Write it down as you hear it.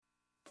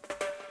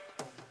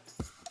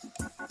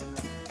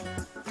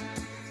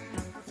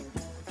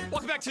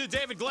Welcome back to the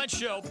David Glenn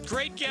Show.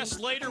 Great guest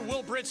later,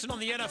 Will Brinson on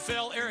the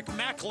NFL, Eric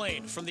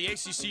McLean from the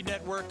ACC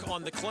Network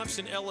on the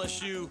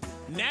Clemson-LSU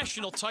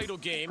national title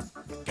game.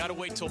 Got to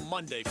wait till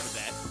Monday for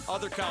that.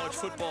 Other college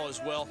football as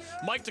well.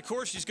 Mike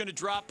DeCourcy is going to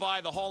drop by,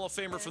 the Hall of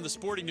Famer from the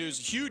Sporting News.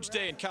 Huge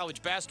day in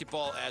college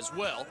basketball as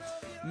well.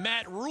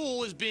 Matt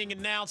Rhule is being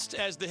announced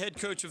as the head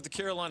coach of the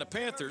Carolina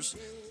Panthers.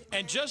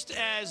 And just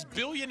as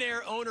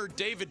billionaire owner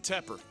David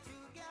Tepper,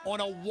 on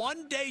a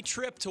one-day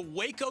trip to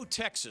Waco,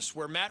 Texas,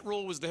 where Matt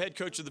Rhule was the head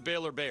coach of the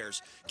Baylor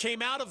Bears,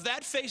 came out of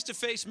that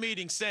face-to-face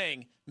meeting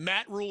saying,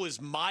 Matt Rhule is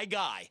my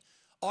guy.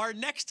 Our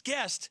next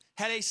guest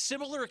had a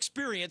similar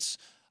experience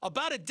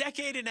about a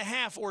decade and a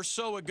half or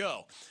so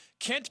ago.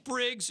 Kent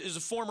Briggs is a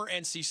former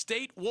NC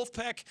State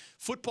Wolfpack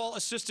football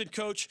assistant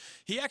coach.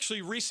 He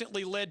actually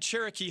recently led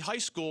Cherokee High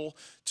School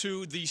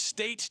to the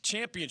state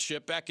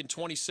championship back in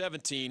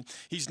 2017.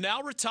 He's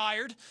now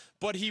retired,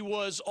 but he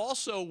was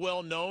also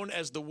well known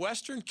as the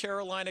Western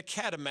Carolina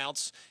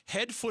Catamounts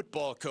head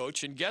football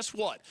coach. And guess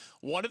what?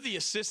 One of the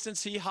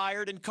assistants he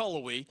hired in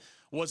Cullowhee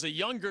was a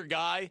younger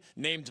guy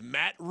named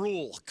Matt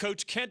Rhule.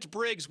 Coach Kent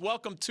Briggs,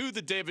 welcome to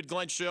the David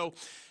Glenn Show.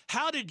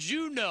 How did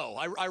you know?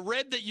 I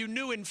read that you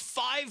knew in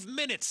 5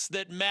 minutes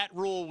that Matt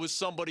Rhule was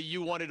somebody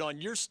you wanted on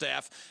your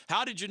staff.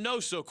 How did you know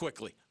so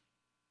quickly?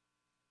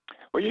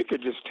 Well, you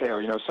could just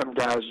tell. Some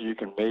guys you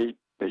can meet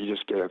that you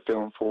just get a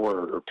feeling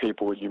for, or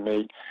people you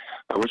meet,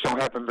 which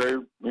don't happen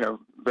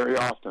very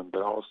often.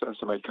 But all of a sudden,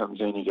 somebody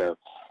comes in, you go,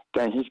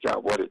 "Dang, he's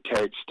got what it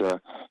takes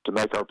to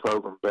make our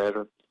program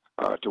better."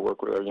 To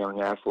work with our young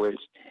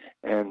athletes.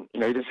 And,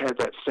 he just had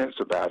that sense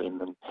about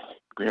him. And,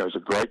 he's a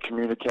great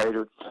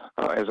communicator.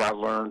 As I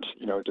learned,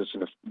 just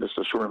in a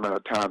short amount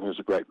of time, he was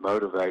a great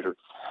motivator.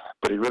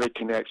 But he really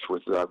connects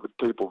with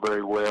people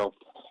very well,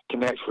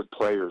 connects with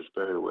players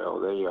very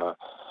well.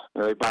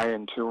 They buy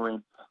into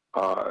him.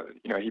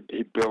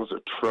 He builds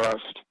a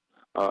trust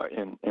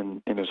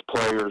in his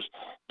players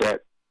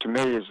that, to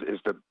me, is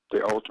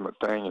the ultimate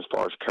thing as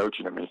far as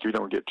coaching. I mean, if you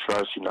don't get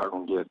trust, you're not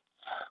going to get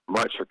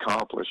much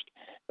accomplished.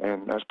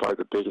 And that's probably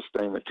the biggest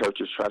thing that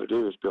coaches try to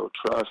do is build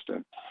trust.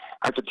 And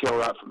I could tell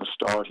right from the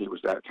start he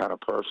was that kind of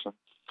person.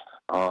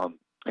 I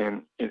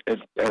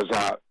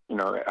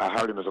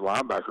hired him as a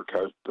linebacker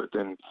coach, but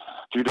then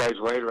a few days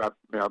later, I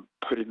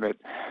put him at,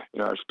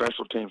 our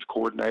special teams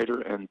coordinator.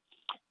 And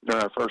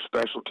our first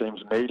special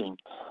teams meeting,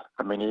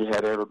 I mean, he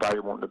had everybody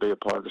wanting to be a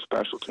part of the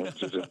special teams.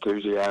 His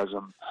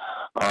enthusiasm,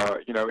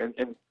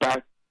 and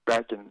back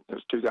in it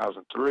was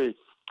 2003.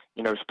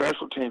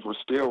 Special teams was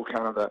still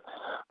kind of the,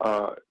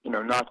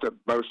 not the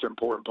most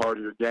important part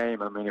of your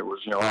game. I mean, it was,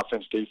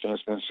 offense, defense,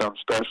 and some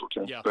special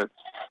teams. Yeah. But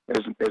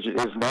as it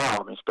is now,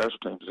 I mean, special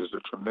teams is a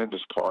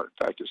tremendous part.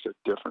 In fact, it's a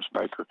difference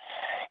maker.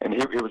 And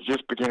it was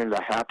just beginning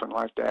to happen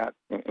like that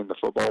in the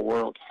football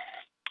world.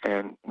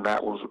 And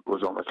Matt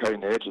was on the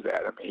cutting edge of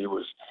that. I mean, he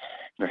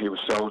was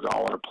sold to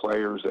all our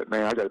players that,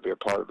 man, I got to be a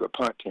part of the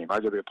punt team. I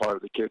got to be a part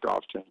of the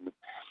kickoff team.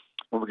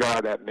 When we got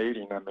out of that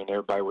meeting, I mean,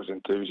 everybody was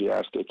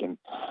enthusiastic. And,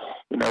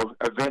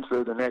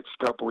 eventually the next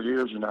couple of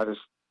years, I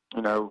just,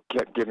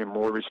 kept getting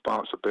more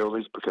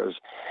responsibilities because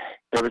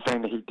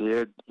everything that he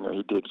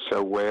did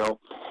so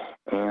well.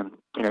 And,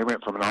 he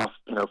went from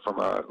from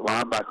a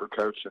linebacker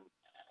coach, and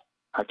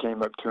I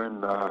came up to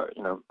him,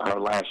 our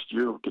last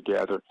year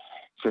together,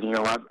 said,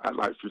 I'd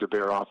like for you to be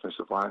our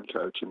offensive line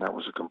coach. And that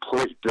was a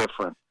complete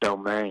different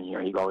domain.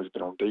 He'd always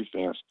been on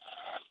defense.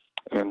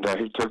 And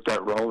he took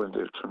that role and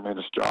did a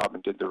tremendous job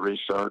and did the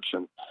research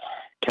and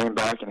came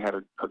back and had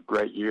a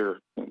great year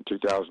in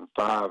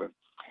 2005. And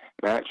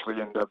I actually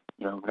ended up,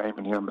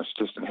 naming him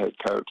assistant head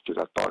coach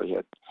because I thought he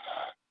had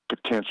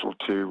potential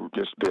to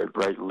just be a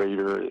great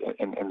leader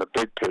in the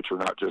big picture,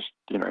 not just,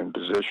 in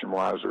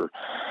position-wise or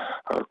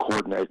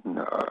coordinating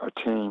a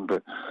team,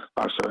 but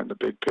also in the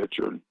big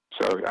picture.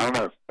 So, I don't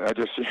know. I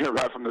just see it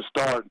right from the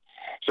start.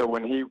 So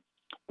when he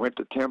went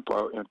to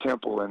Temple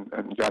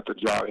and got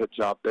the head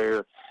job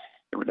there,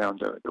 and went down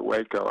to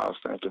Waco, I was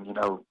thinking,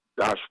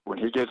 gosh, when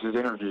he gets his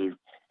interview,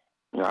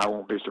 I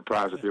won't be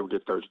surprised if he'll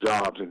get those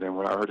jobs. And then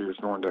when I heard he was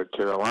going to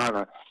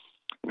Carolina,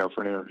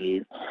 for an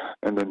interview,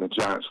 and then the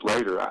Giants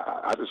later,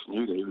 I just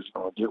knew that he was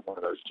going to get one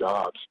of those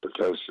jobs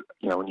because,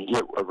 when you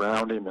get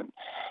around him and,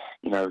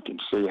 you can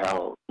see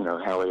how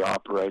he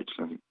operates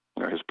and,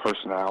 his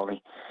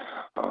personality.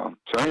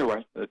 So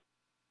anyway, it,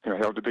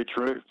 held to be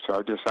true. So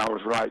I guess I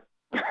was right.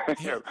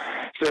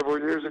 Several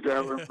years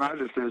ago with my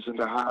decision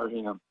to hire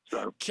him.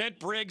 So Kent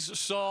Briggs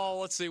saw,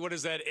 let's see, what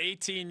is that,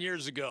 18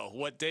 years ago,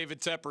 what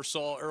David Tepper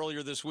saw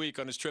earlier this week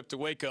on his trip to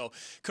Waco.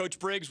 Coach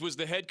Briggs was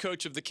the head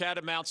coach of the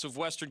Catamounts of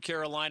Western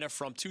Carolina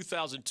from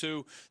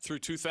 2002 through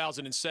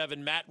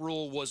 2007. Matt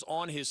Rhule was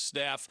on his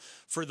staff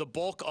for the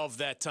bulk of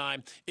that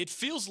time. It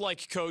feels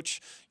like,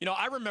 Coach,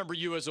 I remember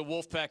you as a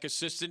Wolfpack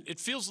assistant. It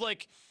feels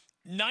like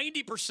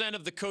 90%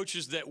 of the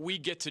coaches that we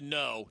get to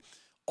know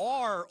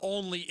are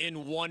only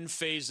in one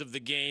phase of the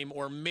game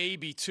or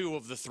maybe two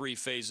of the three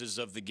phases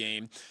of the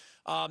game.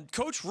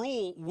 Coach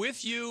Rhule,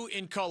 with you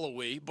in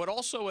Cullowhee, but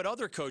also at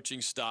other coaching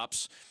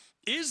stops,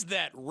 is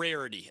that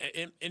rarity?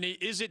 And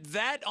is it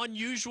that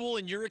unusual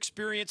in your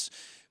experience?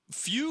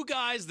 Few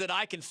guys that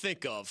I can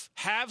think of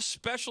have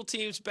special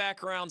teams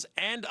backgrounds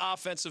and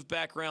offensive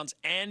backgrounds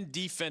and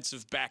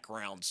defensive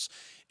backgrounds.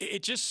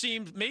 It just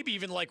seemed maybe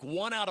even like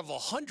 1 out of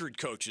 100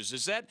 coaches.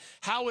 Is that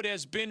how it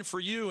has been for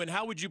you? And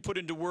how would you put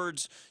into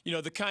words,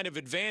 the kind of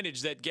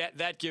advantage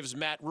that gives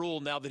Matt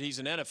Rhule now that he's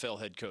an NFL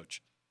head coach?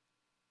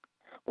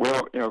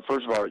 Well,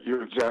 first of all,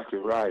 you're exactly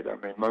right. I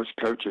mean, most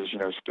coaches,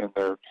 spend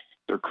their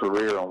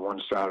career on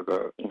one side of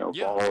the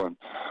ball,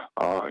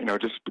 and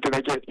just because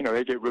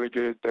they get really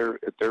good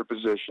at their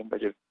position,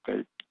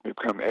 they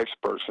become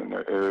experts in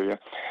their area,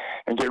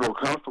 and get real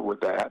comfortable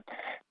with that,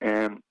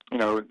 and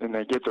then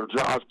they get their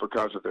jobs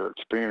because of their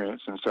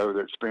experience, and so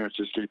their experience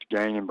just keeps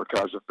gaining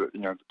because of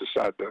the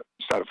side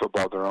of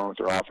football they're on, with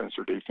their offense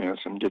or defense,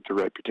 and get the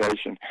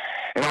reputation,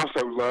 and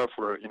also love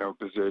for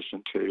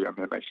position too. I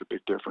mean, it makes a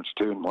big difference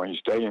too, and why you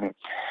stay in it.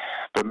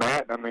 But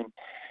Matt, I mean,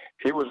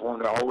 he was one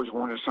that always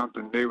wanted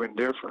something new and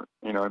different,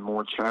 and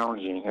more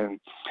challenging. And,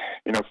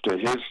 to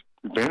his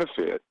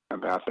benefit, I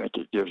mean, I think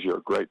it gives you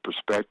a great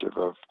perspective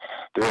of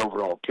the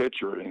overall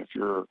picture. And if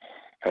you're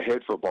a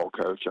head football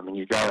coach, I mean,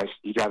 you got to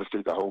see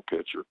the whole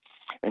picture.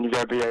 And you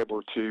got to be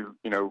able to,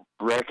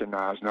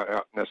 recognize, not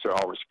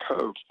necessarily always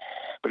coach,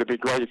 but it'd be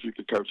great if you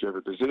could coach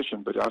every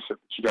position, but also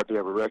you got to be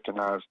able to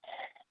recognize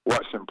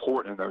what's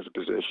important in those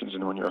positions,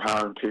 and when you're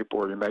hiring people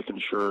or you're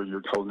making sure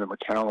you're holding them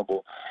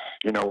accountable,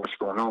 what's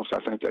going on. So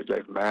I think that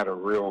gave Matt a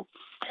real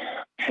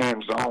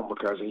hands-on,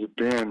 because he'd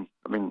been,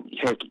 I mean,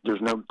 heck, there's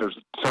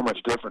so much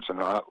difference in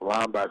a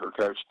linebacker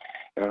coach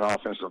and an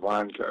offensive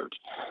line coach,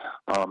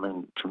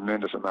 and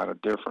tremendous amount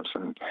of difference.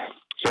 And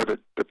so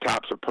the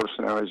types of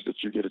personalities that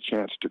you get a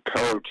chance to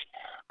coach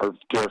are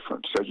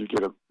different. So you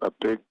get a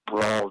big,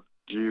 broad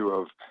view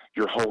of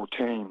your whole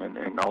team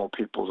and all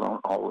the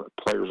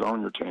players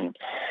on your team,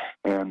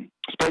 and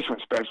especially in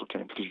special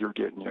teams, because you're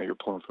getting, you're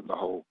pulling from the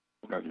whole,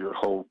 your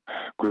whole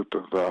group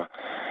of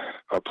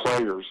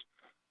players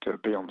to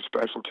be on the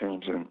special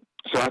teams. And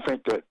so I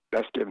think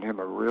that's given him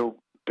a real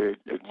big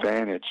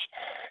advantage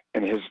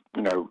in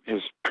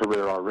his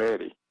career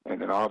already.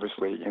 And then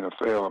obviously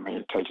NFL, I mean,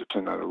 it takes it to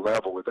another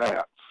level with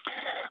that.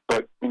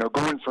 But,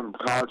 going from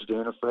college to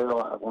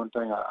NFL, one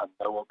thing I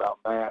know about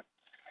Matt,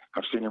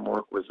 I've seen him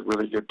work with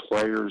really good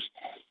players.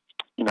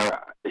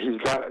 He's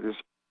got this,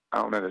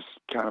 this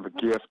kind of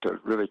a gift to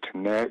really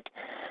connect.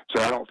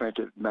 So I don't think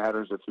it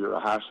matters if you're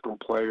a high school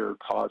player,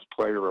 college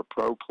player, or a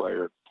pro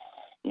player.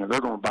 They're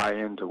going to buy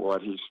into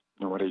what he's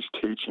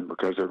teaching,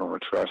 because they're going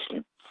to trust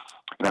him.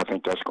 And I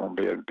think that's going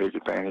to be a big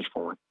advantage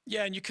for him.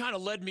 Yeah, and you kind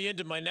of led me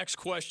into my next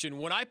question.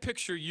 When I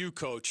picture you,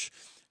 Coach,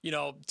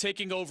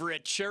 taking over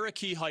at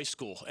Cherokee High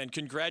School, and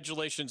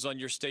congratulations on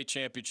your state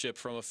championship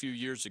from a few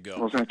years ago.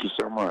 Well, thank you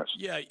so much.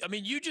 Yeah, I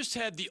mean, you just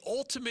had the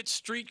ultimate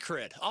street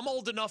cred. I'm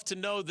old enough to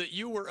know that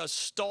you were a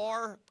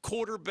star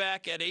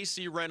quarterback at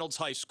A.C. Reynolds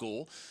High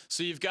School,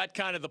 so you've got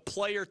kind of the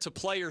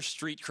player-to-player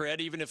street cred,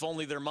 even if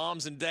only their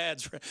moms and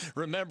dads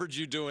remembered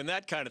you doing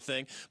that kind of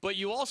thing. But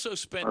you also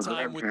spent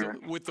time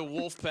with the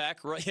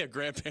Wolfpack, right? Yeah,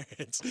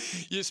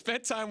 grandparents. You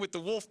spent time with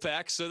the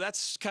Wolfpack, so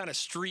that's kind of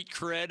street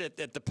cred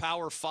at the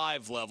Power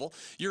 5 level.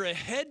 You're a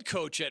head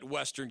coach at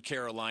Western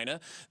Carolina.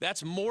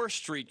 That's more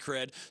street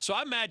cred. So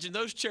I imagine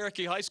those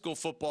Cherokee High School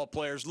football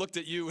players looked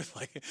at you with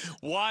like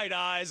wide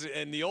eyes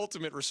and the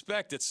ultimate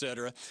respect,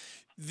 etc.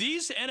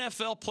 These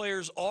NFL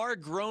players are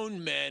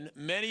grown men,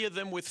 many of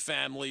them with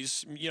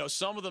families,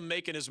 some of them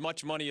making as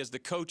much money as the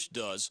coach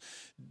does.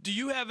 Do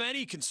you have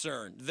any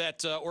concern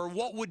that, or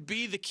what would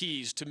be the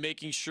keys to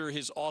making sure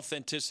his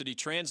authenticity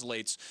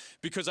translates?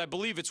 Because I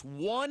believe it's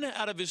 1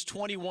 out of his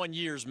 21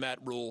 years, Matt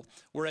Rhule,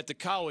 were at the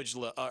college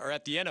or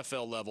at the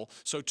NFL level.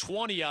 So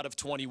 20 out of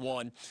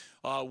 21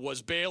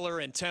 was Baylor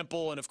and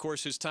Temple, and of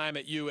course his time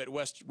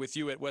with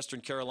you at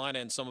Western Carolina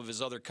and some of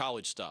his other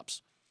college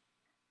stops.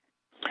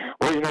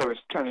 Well, it's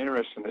kind of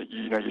interesting that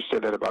you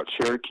said that about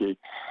Cherokee,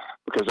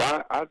 because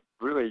I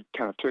really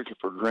kind of took it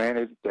for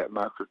granted that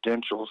my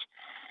credentials,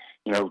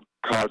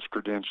 college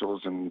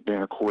credentials, and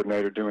being a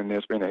coordinator, doing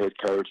this, being a head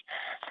coach,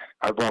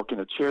 I'd walk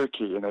into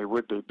Cherokee and they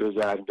would be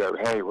big-eyed and go,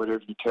 "Hey,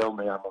 whatever you tell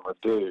me, I'm going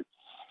to do."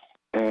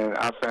 And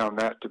I found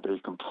that to be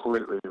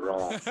completely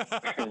wrong.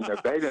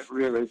 They didn't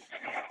really.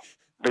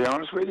 Be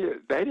honest with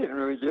you, they didn't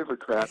really give a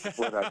crap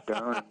what I've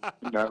done,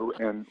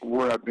 and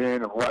where I've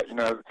been and what,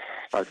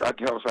 like I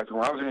tell us, like,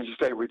 when I was in NC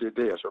State, we did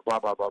this, or blah,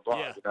 blah, blah,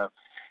 blah, yeah.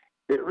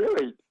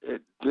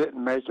 It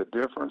didn't make a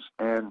difference,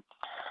 and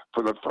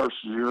for the first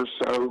year or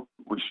so,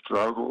 we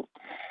struggled,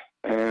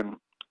 and,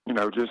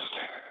 just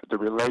the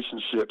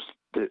relationships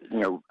that,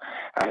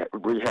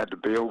 we had to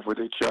build with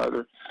each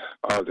other,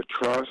 the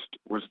trust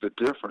was the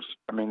difference.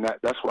 I mean,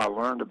 that's what I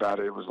learned about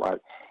it. It was like,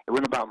 it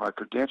wasn't about my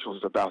credentials,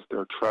 it was about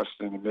their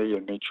trusting in me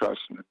and me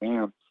trusting in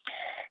them.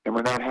 And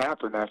when that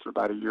happened, after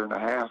about a year and a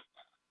half,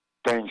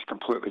 things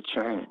completely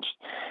changed.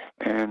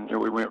 And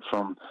we went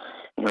from,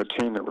 a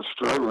team that was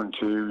struggling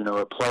to,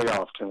 a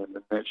playoff team.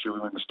 And next year we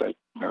won the state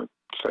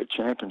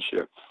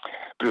championship.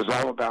 But it was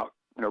all about,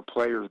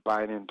 players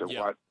buying into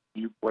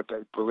what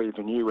they believe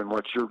in you and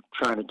what you're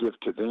trying to give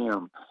to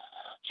them.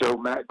 So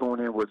Matt going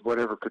in with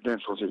whatever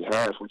credentials he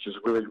has, which is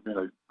really,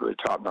 really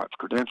top-notch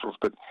credentials,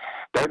 but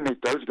they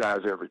meet those guys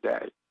every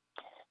day.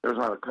 There's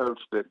not a coach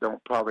that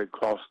don't probably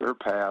cross their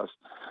paths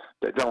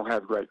that don't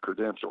have great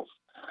credentials.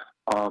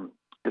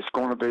 It's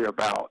going to be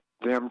about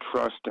them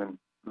trusting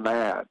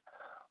Matt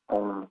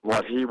on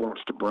what he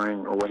wants to bring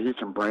or what he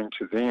can bring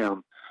to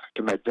them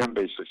to make them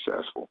be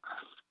successful.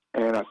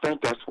 And I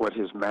think that's what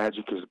his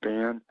magic has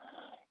been,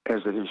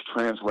 is that he's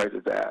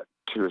translated that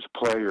to his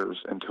players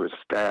and to his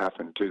staff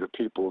and to the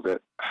people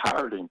that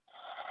hired him,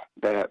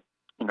 that,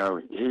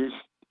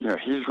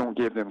 he's going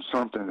to give them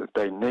something that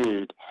they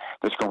need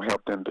that's going to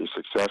help them be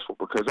successful,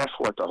 because that's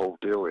what the whole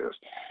deal is.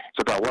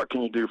 It's about what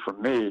can you do for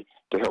me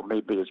to help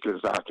me be as good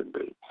as I can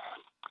be.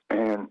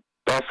 And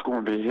that's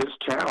going to be his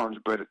challenge,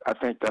 but I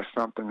think that's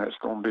something that's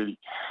going to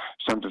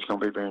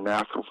be very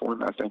natural for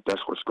him. I think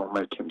that's what's going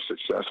to make him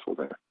successful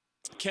there.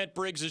 Kent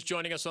Briggs is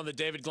joining us on the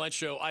David Glenn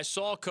Show. I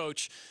saw,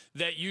 Coach,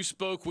 that you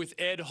spoke with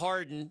Ed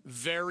Harden,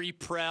 very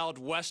proud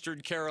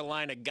Western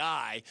Carolina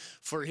guy,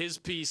 for his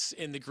piece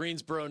in the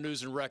Greensboro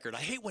News and Record. I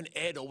hate when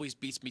Ed always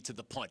beats me to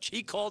the punch.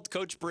 He called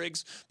Coach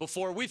Briggs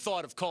before we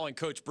thought of calling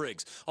Coach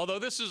Briggs, although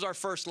this is our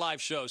first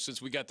live show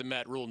since we got the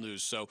Matt Rule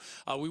news, so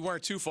we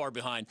weren't too far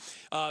behind.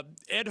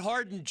 Ed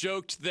Harden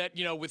joked that,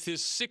 with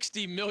his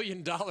 $60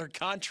 million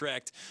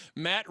contract,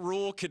 Matt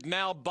Rule could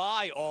now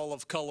buy all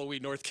of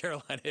Cullowhee, North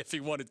Carolina, if he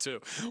wanted to.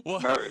 Well,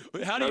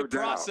 how do you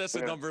process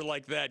a number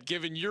like that,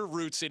 given your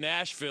roots in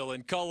Asheville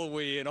and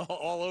Cullowhee and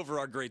all over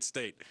our great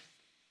state?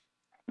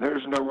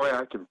 There's no way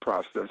I can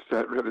process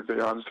that, really, to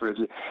be honest with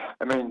you.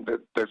 I mean,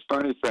 the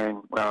funny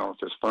thing, well,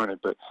 it's just funny,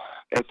 but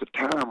at the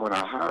time when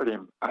I hired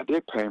him, I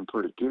did pay him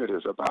pretty good. It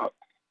was about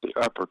the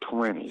upper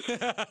 20s.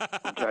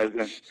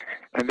 Okay,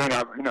 and then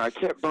I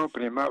kept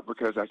bumping him up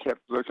because I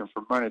kept looking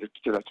for money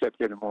because I kept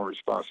getting more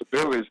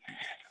responsibilities.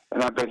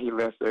 And I bet he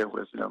left there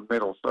with,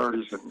 middle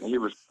 30s, and he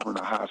was one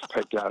of the highest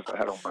paid guys I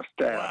had on my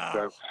staff.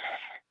 Wow. So,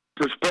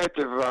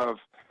 perspective of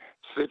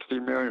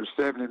 $60 million or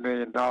 $70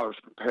 million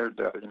compared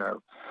to,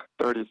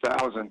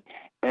 $30,000,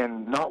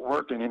 and not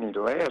working any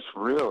less,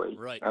 really.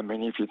 Right. I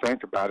mean, if you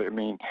think about it,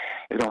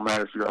 it don't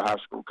matter if you're a high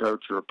school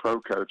coach or a pro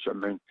coach. I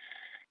mean,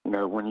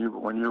 when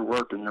you're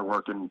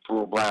working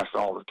full blast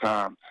all the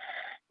time,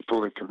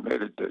 fully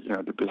committed to,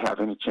 to have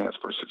any chance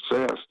for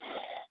success.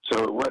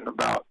 So it wasn't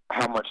about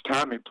how much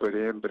time he put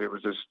in, but it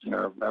was just,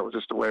 that was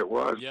just the way it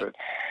was. Yep. But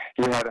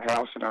he had a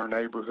house in our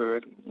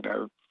neighborhood.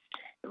 It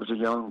was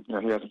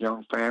he had a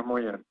young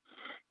family, and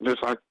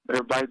just like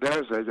everybody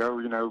does, they go,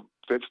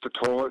 fix the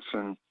toilets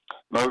and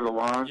mow the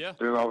lawn,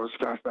 do all those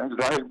kind of things.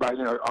 Everybody,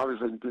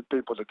 obviously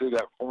people to do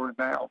that for him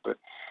now, but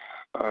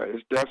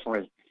it's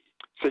definitely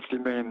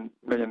 $60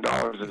 million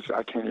is,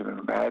 I can't even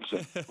imagine.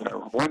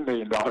 $1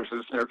 million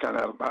is kind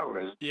of out of my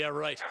league. Yeah,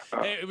 right.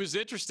 It was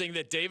interesting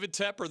that David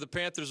Tepper, the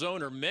Panthers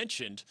owner,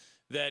 mentioned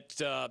that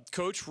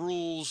Coach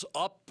Rule's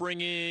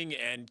upbringing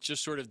and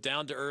just sort of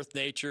down-to-earth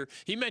nature.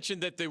 He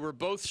mentioned that they were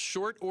both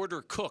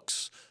short-order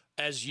cooks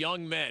as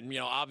young men,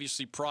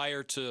 obviously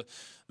prior to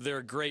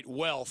their great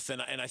wealth.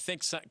 And I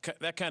think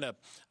that kind of,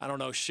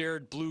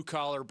 shared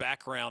blue-collar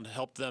background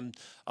helped them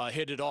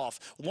hit it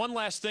off. One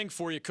last thing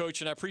for you,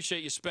 Coach, and I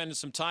appreciate you spending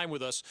some time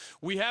with us.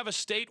 We have a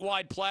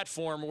statewide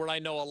platform where I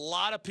know a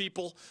lot of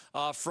people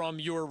from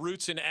your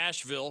roots in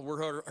Asheville,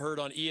 we're heard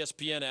on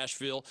ESPN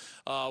Asheville,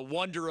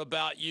 wonder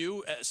about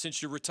you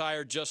since you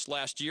retired just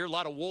last year. A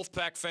lot of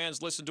Wolfpack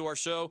fans listen to our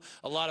show.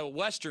 A lot of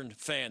Western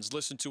fans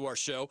listen to our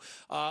show.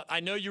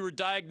 I know you were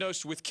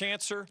diagnosed with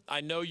cancer.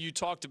 I know you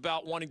talked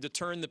about wanting to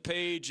turn the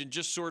page and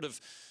just sort of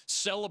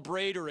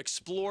celebrate or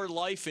explore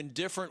life in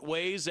different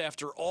ways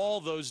after all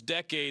those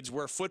decades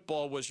where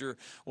football was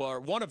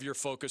one of your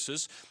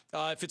focuses.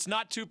 If it's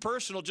not too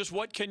personal, just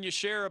what can you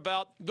share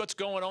about what's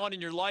going on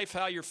in your life,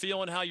 how you're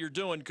feeling, how you're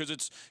doing? Because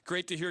it's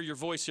great to hear your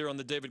voice here on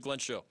the David Glenn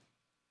Show.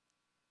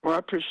 Well, I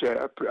appreciate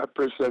it. I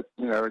appreciate,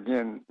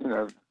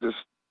 just,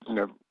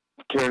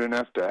 cared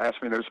enough to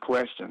ask me those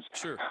questions.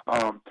 Sure.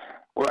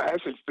 Well,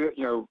 actually,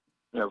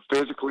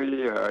 physically,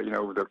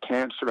 the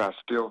cancer, there's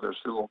still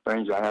little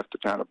things I have to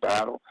kind of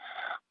battle.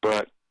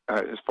 But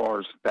as far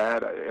as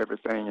that,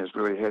 everything is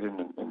really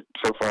heading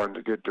so far in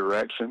a good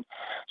direction.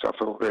 So I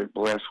feel very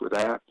blessed with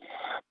that.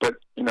 But,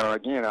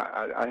 again,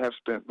 I have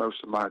spent most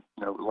of my,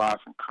 life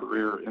and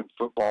career in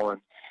football,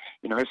 and,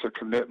 it's a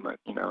commitment,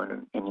 and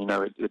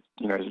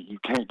you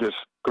can't just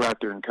go out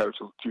there and coach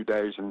a few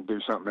days and do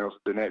something else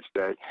the next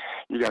day.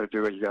 You got to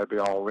do it. You got to be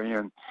all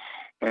in.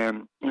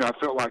 And, I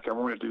felt like I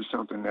wanted to do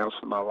something else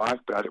in my life,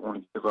 but I didn't want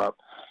to give up,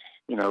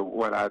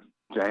 what I'd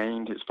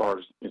gained as far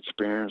as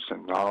experience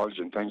and knowledge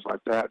and things like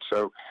that.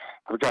 So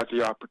I've got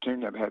the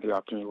opportunity. I've had the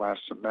opportunity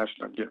last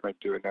semester. I'm getting ready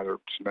to do another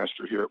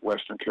semester here at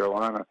Western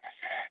Carolina,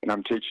 and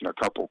I'm teaching a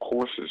couple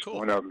courses. Cool.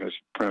 One of them is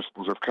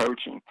Principles of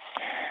Coaching.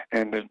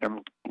 And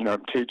I'm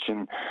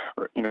teaching,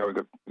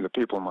 the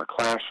people in my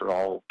class are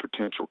all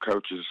potential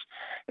coaches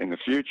in the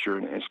future.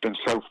 And it's been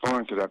so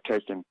fun because I've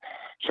taken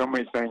so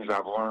many things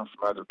I've learned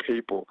from other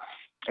people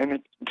and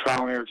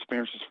trial and error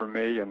experiences for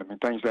me, and I mean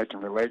things they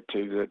can relate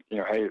to that,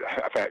 hey,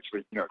 I've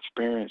actually,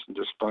 experienced, and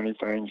just funny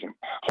things and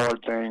hard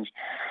things.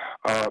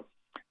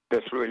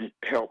 That's really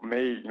helped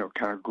me,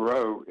 kind of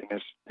grow,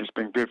 and it's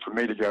been good for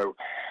me to go,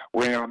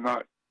 well, I'm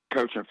not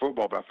coaching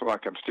football, but I feel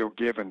like I'm still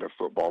given to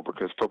football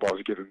because football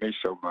has given me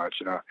so much,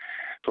 and I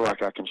feel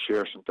like I can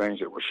share some things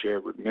that were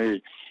shared with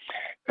me.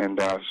 And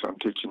so I'm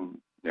teaching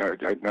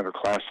another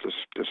class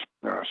this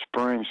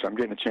spring, so I'm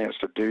getting a chance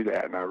to do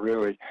that, and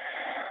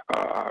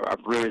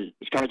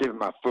it's kind of giving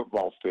my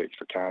football fix,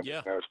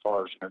 as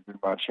far as giving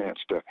my chance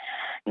to,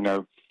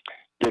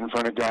 get in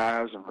front of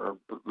guys or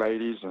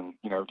ladies, and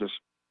just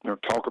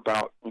talk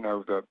about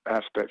the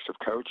aspects of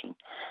coaching.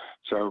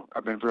 So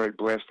I've been very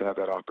blessed to have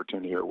that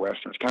opportunity here at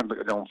Western. It's kind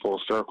of going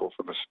full circle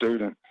from a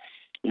student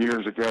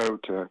years ago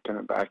to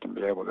coming back and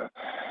be able to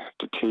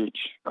teach.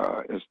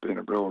 It's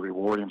been really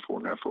rewarding for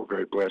me. I feel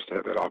very blessed to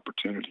have that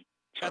opportunity.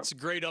 So that's a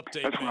great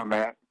update, that's man. where I'm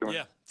at.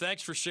 Yeah,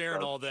 thanks for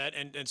sharing all that,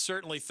 and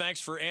certainly thanks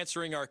for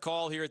answering our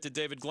call here at the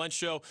David Glenn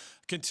Show.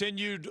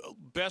 Continued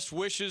best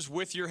wishes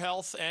with your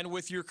health and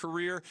with your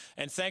career,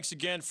 and thanks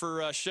again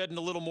for shedding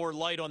a little more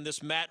light on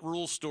this Matt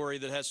Rhule story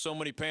that has so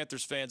many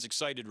Panthers fans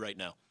excited right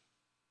now.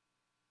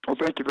 Well,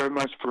 thank you very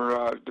much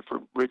for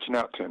reaching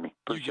out to me.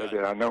 Appreciate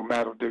it. I know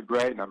Matt will do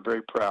great, and I'm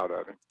very proud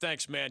of him.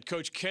 Thanks, man.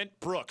 Coach Kent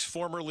Brooks,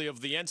 formerly of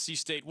the NC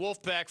State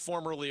Wolfpack,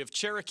 formerly of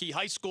Cherokee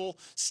High School,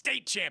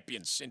 state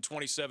champions in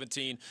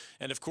 2017,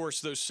 and, of course,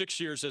 those 6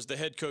 years as the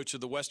head coach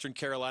of the Western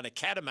Carolina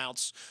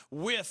Catamounts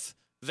with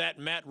that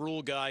Matt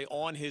Rhule guy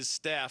on his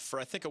staff for,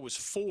 I think it was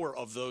 4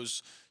 of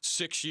those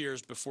 6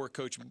 years before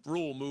Coach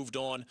Rhule moved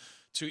on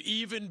to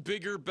even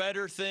bigger,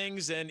 better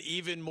things and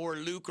even more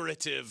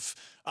lucrative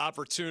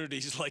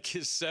opportunities like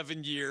his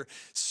 7-year,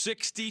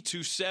 $60 to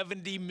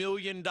 $70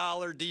 million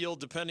deal,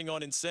 depending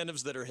on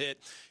incentives that are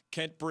hit.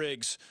 Kent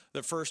Briggs,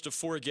 the first of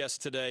 4 guests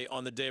today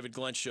on the David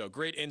Glenn Show.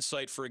 Great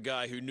insight for a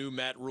guy who knew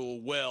Matt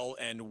Rhule well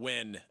and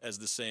when, as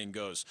the saying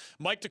goes.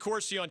 Mike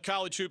DeCourcy on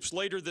College Hoops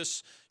later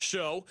this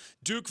show.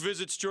 Duke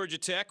visits Georgia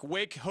Tech.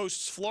 Wake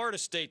hosts Florida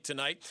State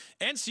tonight.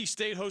 NC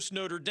State hosts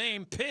Notre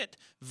Dame. Pitt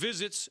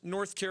visits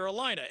North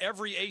Carolina.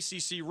 Every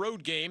ACC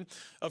road game,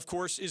 of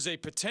course, is a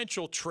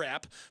potential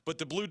trap, but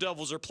the Blue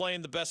Devils are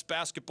playing the best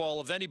basketball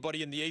of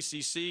anybody in the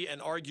ACC and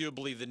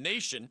arguably the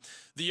nation.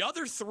 The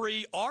other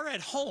 3 are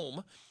at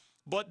home,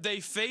 but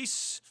they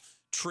face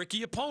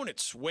tricky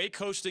opponents. Wake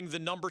hosting the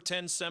number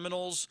 10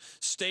 Seminoles,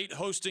 State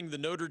hosting the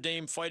Notre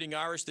Dame Fighting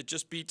Irish that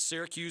just beat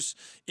Syracuse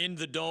in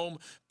the Dome.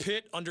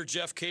 Pitt under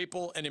Jeff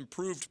Capel, an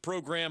improved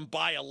program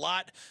by a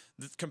lot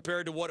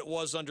compared to what it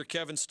was under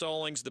Kevin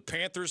Stallings. The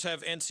Panthers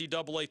have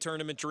NCAA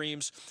tournament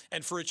dreams,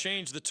 and for a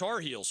change, the Tar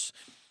Heels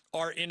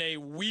are in a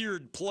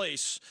weird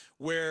place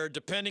where,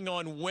 depending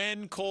on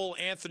when Cole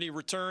Anthony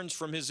returns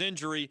from his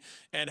injury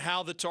and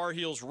how the Tar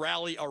Heels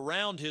rally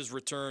around his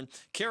return,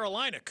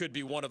 Carolina could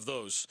be one of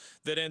those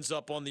that ends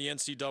up on the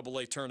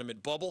NCAA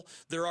tournament bubble.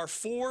 There are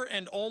 4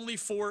 and only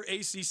 4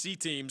 ACC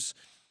teams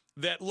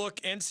that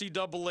look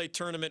NCAA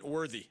tournament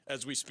worthy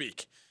as we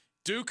speak.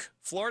 Duke,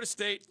 Florida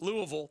State,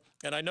 Louisville,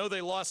 and I know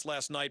they lost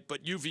last night,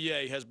 but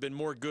UVA has been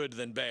more good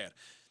than bad.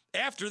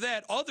 After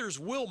that, others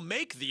will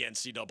make the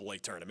NCAA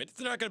tournament.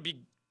 They're not going to be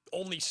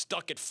only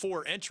stuck at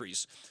 4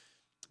 entries.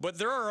 But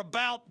there are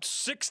about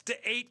 6 to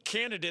 8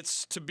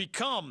 candidates to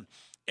become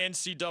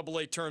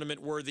NCAA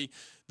tournament worthy.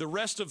 The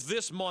rest of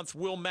this month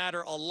will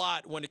matter a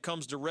lot when it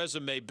comes to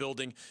resume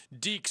building.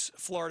 Deeks,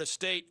 Florida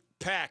State,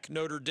 Pack,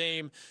 Notre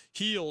Dame,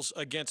 Heels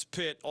against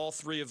Pitt, all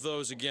 3 of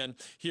those again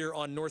here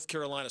on North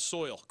Carolina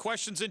soil.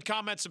 Questions and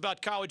comments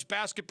about college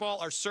basketball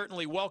are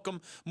certainly welcome.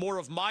 More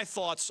of my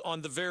thoughts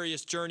on the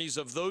various journeys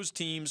of those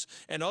teams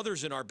and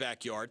others in our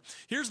backyard.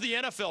 Here's the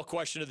NFL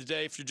question of the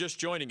day if you're just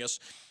joining us.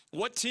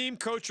 What team,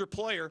 coach, or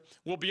player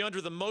will be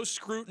under the most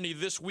scrutiny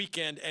this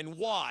weekend and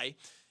why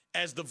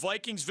as the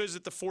Vikings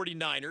visit the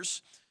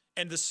 49ers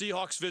and the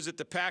Seahawks visit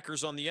the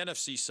Packers on the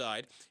NFC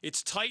side?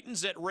 It's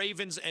Titans at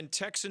Ravens and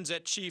Texans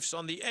at Chiefs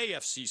on the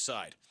AFC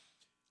side.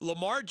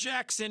 Lamar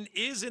Jackson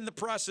is in the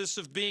process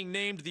of being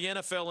named the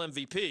NFL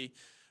MVP,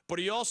 but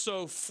he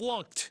also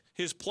flunked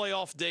his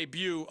playoff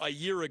debut a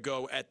year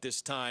ago at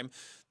this time.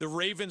 The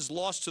Ravens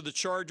lost to the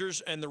Chargers,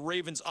 and the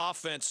Ravens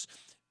offense,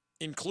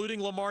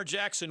 including Lamar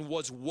Jackson,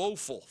 was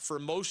woeful for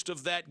most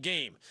of that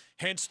game.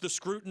 Hence the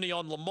scrutiny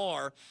on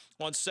Lamar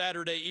on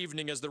Saturday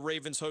evening as the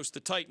Ravens host the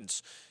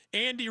Titans.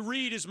 Andy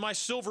Reid is my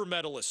silver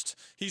medalist.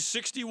 He's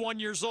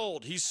 61 years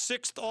old. He's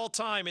 6th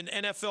all-time in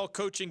NFL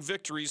coaching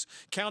victories,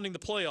 counting the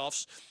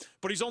playoffs.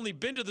 But he's only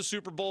been to the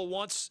Super Bowl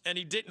once, and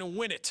he didn't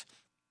win it.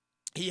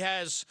 He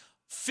has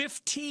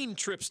 15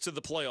 trips to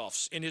the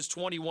playoffs in his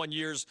 21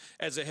 years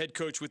as a head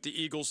coach with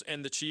the Eagles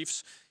and the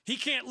Chiefs. He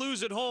can't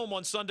lose at home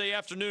on Sunday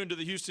afternoon to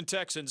the Houston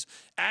Texans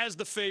as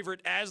the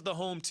favorite, as the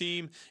home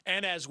team,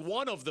 and as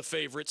one of the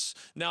favorites,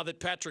 now that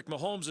Patrick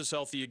Mahomes is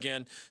healthy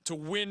again, to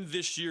win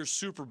this year's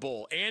Super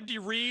Bowl. Andy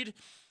Reid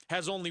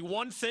has only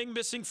one thing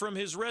missing from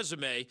his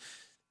resume,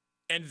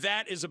 and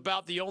that is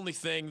about the only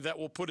thing that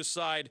will put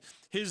aside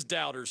his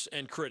doubters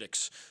and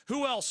critics.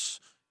 Who else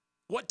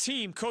What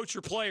team, coach,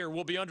 or player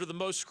will be under the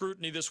most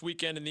scrutiny this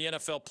weekend in the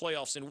NFL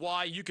playoffs, and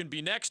why? You can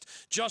be next.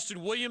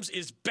 Justin Williams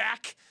is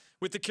back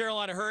with the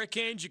Carolina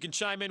Hurricanes. You can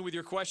chime in with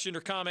your question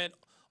or comment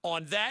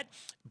on that.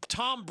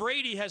 Tom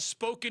Brady has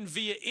spoken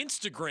via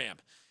Instagram.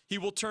 He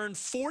will turn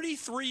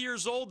 43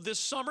 years old this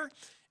summer,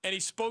 and he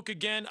spoke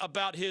again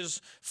about his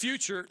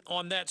future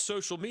on that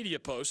social media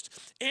post.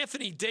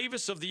 Anthony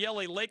Davis of the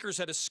LA Lakers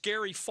had a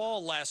scary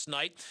fall last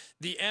night.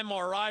 The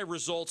MRI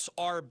results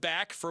are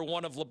back for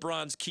one of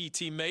LeBron's key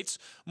teammates.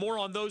 More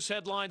on those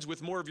headlines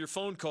with more of your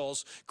phone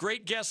calls.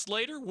 Great guests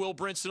later. Will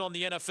Brinson on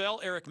the NFL,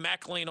 Eric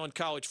McLean on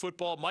college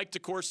football, Mike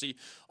DeCourcy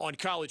on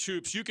college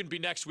hoops. You can be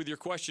next with your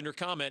question or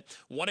comment.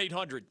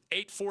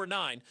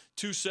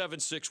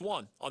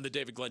 1-800-849-2761 on The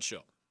David Glenn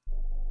Show.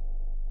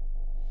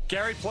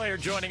 Gary Player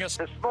joining us.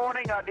 This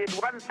morning I did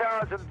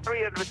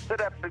 1,300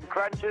 sit-ups and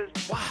crunches.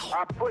 Wow.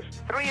 I pushed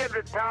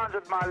 300 pounds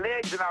with my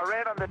legs, and I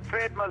ran on the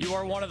treadmill. You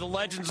are one of the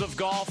legends of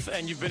golf,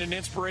 and you've been an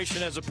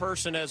inspiration as a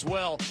person as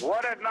well.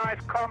 What a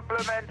nice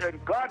compliment, and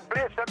God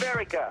bless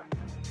America.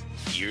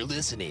 You're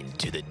listening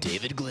to The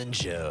David Glenn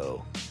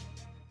Show.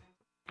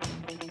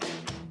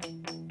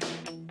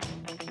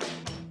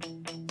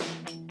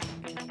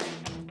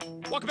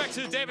 Welcome back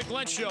to The David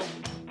Glenn Show.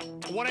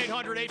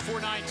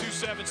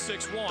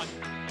 1-800-849-2761.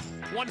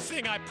 One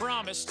thing I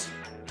promised,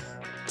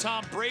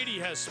 Tom Brady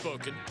has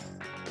spoken.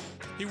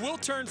 He will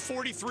turn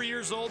 43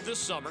 years old this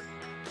summer.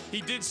 He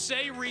did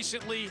say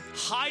recently,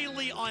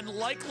 highly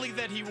unlikely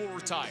that he will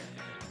retire.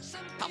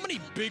 How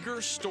many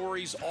bigger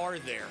stories are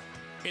there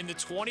in the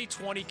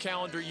 2020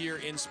 calendar year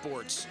in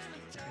sports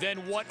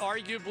than what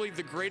arguably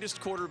the greatest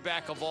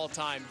quarterback of all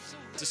time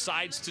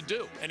decides to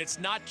do? And it's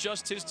not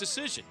just his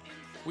decision.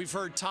 We've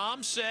heard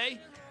Tom say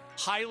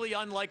highly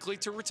unlikely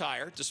to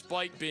retire,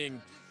 despite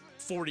being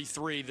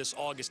 43 this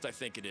August, I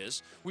think it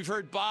is. We've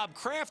heard Bob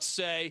Kraft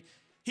say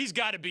he's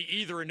got to be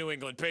either a New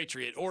England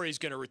Patriot or he's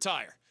going to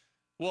retire.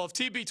 Well, if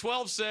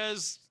TB12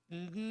 says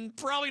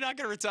probably not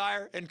going to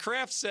retire, and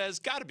Kraft says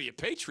got to be a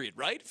Patriot,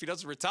 right? If he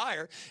doesn't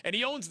retire and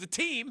he owns the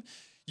team,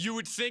 you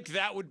would think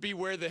that would be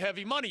where the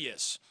heavy money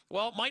is.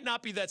 Well, it might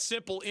not be that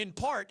simple, in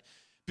part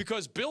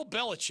because Bill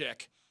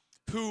Belichick,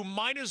 who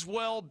might as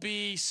well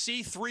be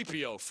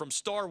C-3PO from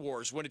Star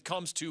Wars when it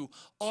comes to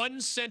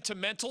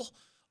unsentimental,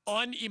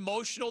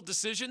 unemotional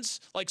decisions.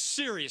 Like,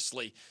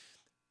 seriously,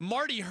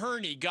 Marty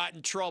Herney got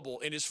in trouble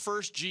in his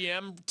first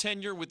GM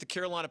tenure with the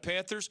Carolina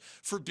Panthers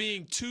for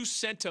being too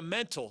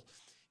sentimental,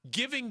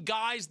 giving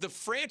guys the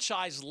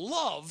franchise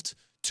loved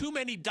too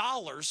many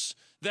dollars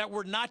that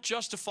were not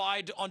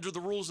justified under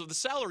the rules of the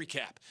salary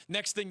cap.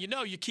 Next thing you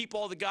know, you keep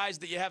all the guys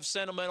that you have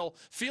sentimental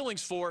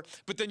feelings for,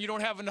 but then you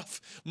don't have enough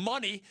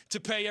money to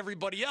pay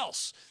everybody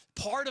else.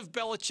 Part of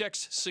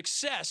Belichick's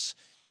success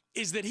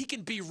is that he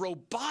can be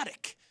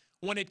robotic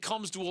when it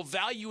comes to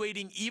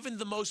evaluating even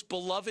the most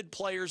beloved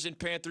players in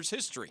Panthers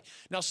history.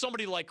 Now,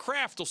 somebody like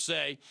Kraft will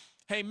say,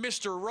 hey,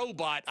 Mr.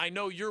 Robot, I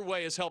know your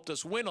way has helped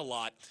us win a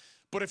lot,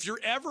 but if you're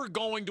ever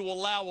going to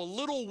allow a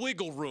little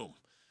wiggle room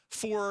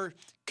for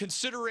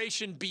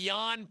consideration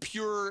beyond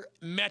pure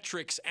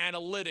metrics,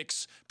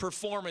 analytics,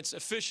 performance,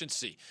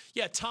 efficiency.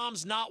 Yeah,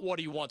 Tom's not what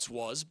he once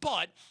was,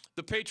 but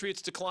the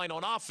Patriots' decline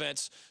on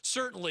offense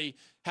certainly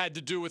had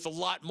to do with a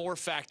lot more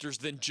factors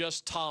than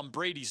just Tom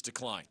Brady's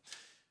decline.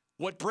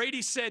 What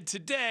Brady said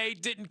today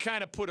didn't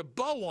kind of put a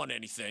bow on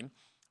anything,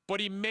 but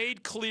he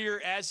made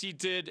clear, as he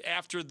did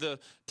after the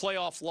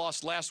playoff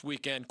loss last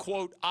weekend,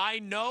 quote, I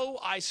know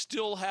I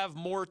still have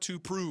more to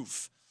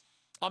prove.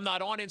 I'm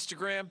not on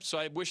Instagram, so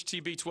I wish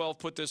TB12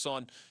 put this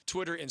on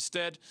Twitter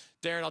instead.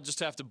 Darren, I'll just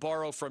have to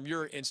borrow from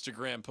your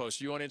Instagram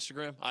post. You on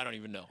Instagram? I don't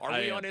even know. Are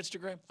we on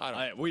Instagram? I don't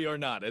know. We are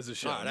not as a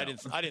show. All right, no.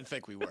 I didn't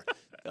think we were.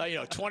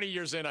 20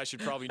 years in, I should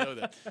probably know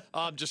that.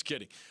 I'm just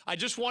kidding. I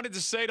just wanted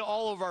to say to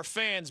all of our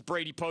fans,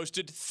 Brady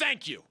posted,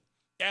 thank you.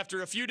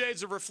 After a few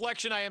days of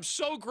reflection, I am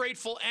so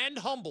grateful and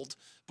humbled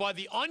by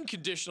the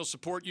unconditional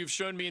support you've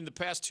shown me in the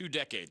past 2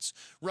 decades.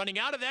 Running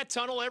out of that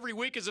tunnel every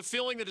week is a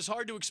feeling that is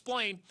hard to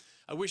explain.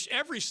 I wish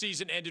every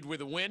season ended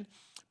with a win,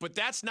 but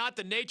that's not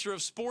the nature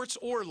of sports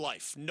or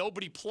life.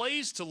 Nobody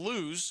plays to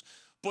lose,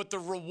 but the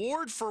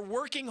reward for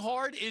working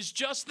hard is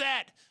just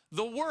that,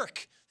 the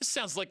work. This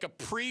sounds like a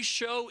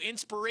pre-show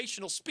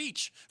inspirational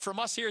speech from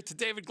us here at the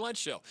David Glenn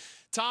Show.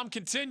 Tom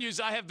continues,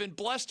 I have been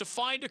blessed to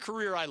find a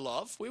career I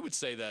love. We would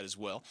say that as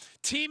well.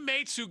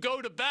 Teammates who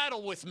go to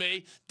battle with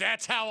me.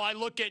 That's how I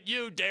look at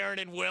you,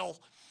 Darren and Will.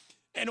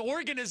 An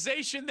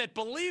organization that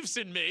believes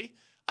in me.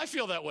 I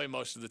feel that way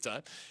most of the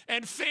time.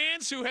 And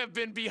fans who have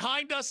been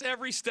behind us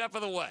every step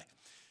of the way.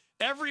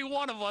 Every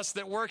one of us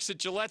that works at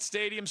Gillette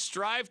Stadium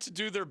strived to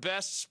do their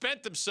best,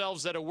 spent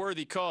themselves at a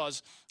worthy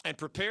cause, and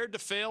prepared to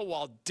fail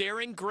while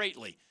daring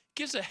greatly.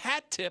 Gives a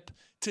hat tip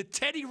to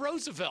Teddy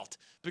Roosevelt,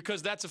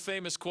 because that's a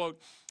famous quote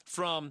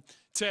from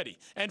Teddy.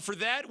 And for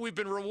that, we've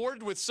been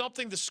rewarded with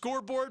something the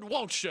scoreboard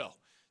won't show.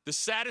 The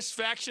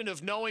satisfaction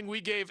of knowing we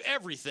gave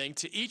everything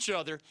to each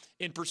other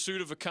in pursuit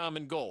of a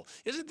common goal.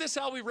 Isn't this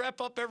how we wrap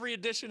up every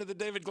edition of the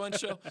David Glenn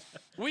Show?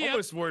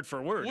 Almost word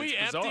for word.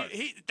 It's bizarre.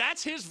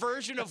 That's his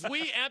version of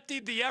we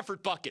emptied the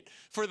effort bucket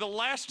for the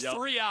last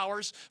 3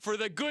 hours for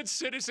the good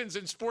citizens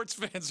and sports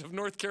fans of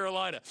North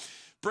Carolina.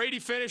 Brady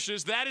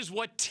finishes, that is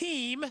what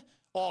team,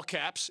 all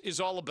caps, is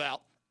all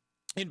about.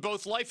 In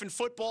both life and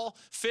football,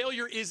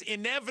 failure is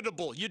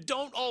inevitable. You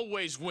don't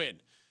always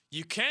win.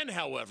 You can,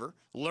 however,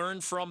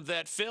 learn from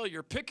that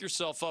failure, pick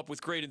yourself up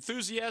with great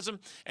enthusiasm,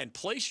 and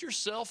place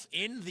yourself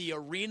in the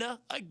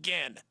arena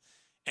again.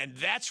 And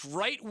that's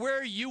right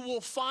where you will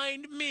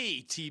find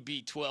me,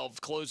 TB12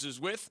 closes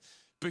with,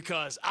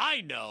 because I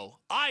know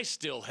I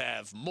still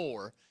have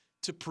more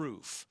to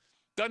prove.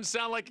 Doesn't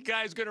sound like a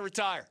guy who's going to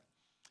retire.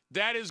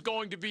 That is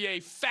going to be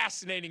a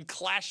fascinating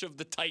clash of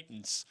the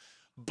Titans.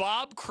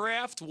 Bob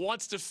Kraft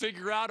wants to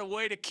figure out a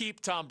way to keep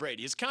Tom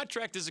Brady. His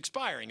contract is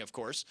expiring, of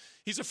course.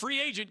 He's a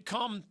free agent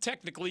come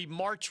technically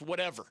March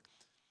whatever.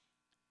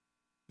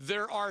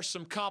 There are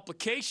some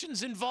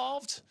complications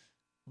involved,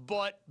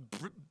 but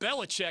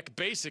Belichick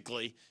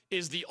basically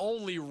is the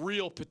only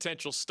real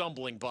potential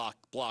stumbling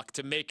block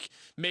to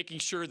making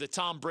sure that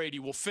Tom Brady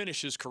will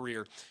finish his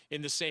career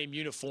in the same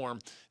uniform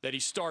that he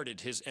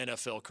started his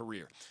NFL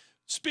career.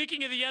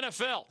 Speaking of the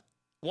NFL,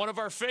 one of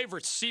our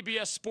favorites,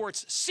 CBS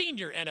Sports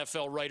senior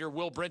NFL writer,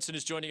 Will Brinson,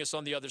 is joining us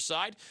on the other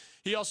side.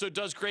 He also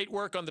does great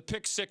work on the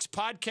Pick Six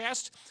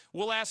podcast.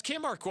 We'll ask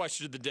him our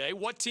question of the day.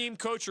 What team,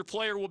 coach, or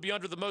player will be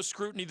under the most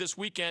scrutiny this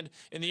weekend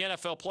in the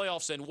NFL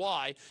playoffs and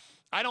why?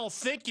 I don't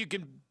think you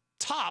can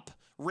top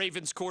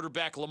Ravens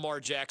quarterback Lamar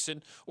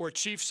Jackson or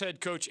Chiefs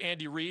head coach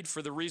Andy Reid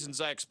for the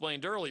reasons I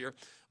explained earlier.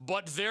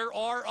 But there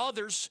are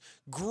others.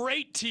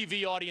 Great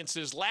TV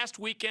audiences last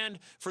weekend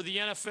for the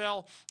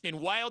NFL in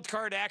wild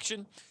card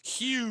action.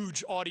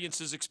 Huge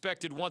audiences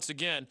expected once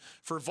again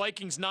for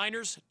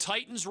Vikings-Niners,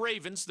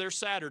 Titans-Ravens, they're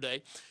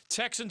Saturday.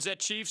 Texans at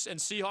Chiefs and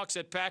Seahawks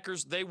at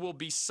Packers, they will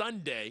be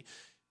Sunday.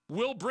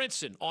 Will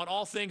Brinson on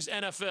all things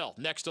NFL,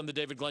 next on The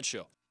David Glenn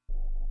Show.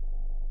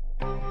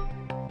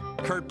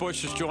 Kurt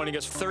Busch is joining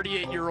us,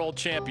 38-year-old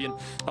champion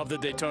of the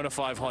Daytona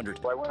 500.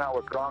 I went out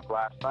with Gronk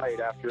last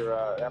night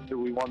after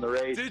we won the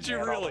race. Did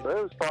you really? It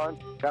was fun.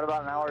 Got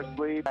about an hour's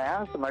sleep. I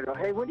asked him, I go,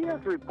 hey, when do you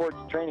have to report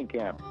to training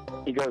camp?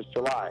 He goes,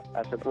 July.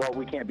 I said, well,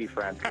 we can't be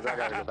friends because I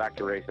got to go back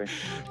to racing.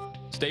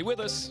 Stay with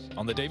us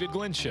on The David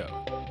Glenn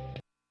Show.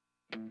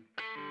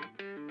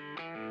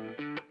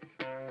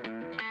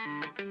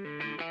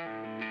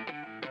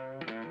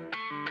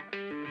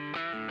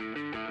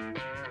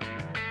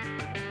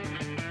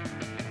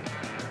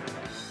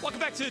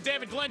 Back to the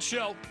David Glenn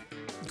Show.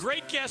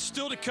 Great guests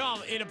still to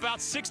come in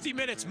about 60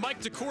 minutes.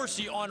 Mike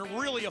DeCourcy on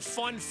really a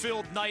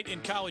fun-filled night in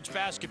college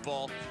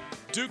basketball.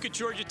 Duke at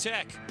Georgia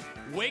Tech.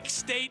 Wake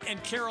State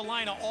and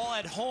Carolina all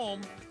at home,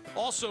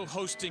 also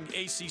hosting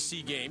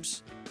ACC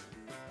games.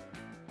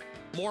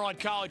 More on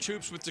college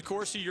hoops with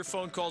DeCourcy. Your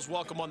phone calls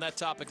welcome on that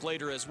topic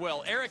later as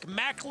well. Eric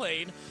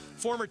McLean,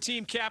 former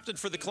team captain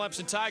for the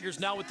Clemson Tigers,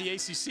 now with the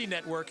ACC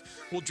Network,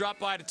 will drop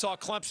by to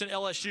talk Clemson,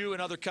 LSU,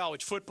 and other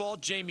college football.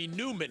 Jamie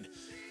Newman,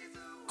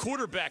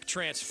 quarterback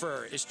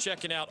transfer, is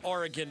checking out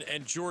Oregon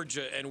and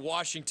Georgia and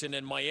Washington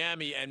and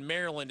Miami and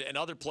Maryland and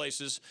other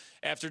places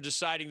after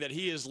deciding that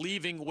he is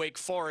leaving Wake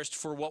Forest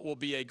for what will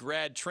be a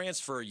grad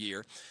transfer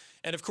year.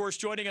 And, of course,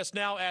 joining us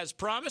now, as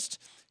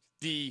promised,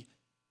 the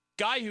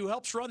guy who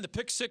helps run the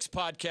Pick Six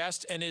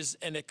podcast and is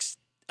an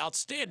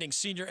outstanding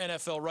senior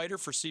NFL writer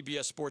for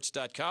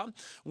CBSSports.com,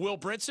 Will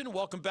Brinson.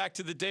 Welcome back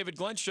to the David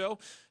Glenn Show.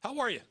 How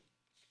are you?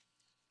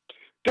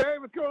 Dave,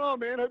 what's going on,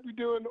 man? Hope you're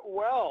doing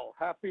well.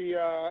 Happy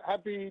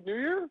New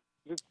Year.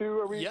 Is it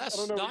too? Yes.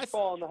 I don't know if we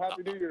fall on the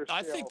Happy New Year.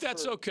 I think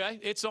that's okay.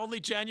 It's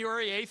only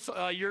January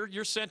 8th.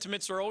 Your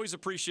sentiments are always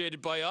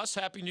appreciated by us.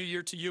 Happy New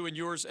Year to you and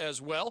yours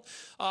as well.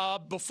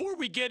 Before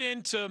we get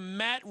into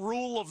Matt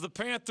Rule of the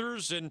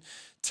Panthers and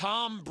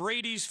Tom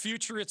Brady's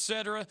future,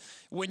 etc.,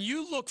 when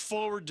you look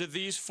forward to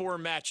these four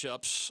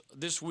matchups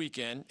this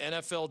weekend,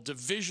 NFL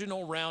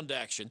divisional round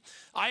action,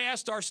 I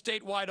asked our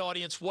statewide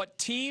audience what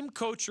team,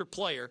 coach, or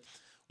player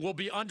will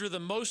be under the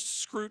most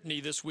scrutiny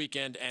this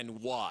weekend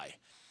and why.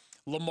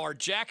 Lamar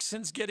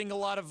Jackson's getting a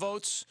lot of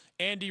votes.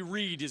 Andy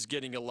Reid is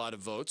getting a lot of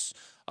votes.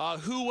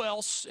 Who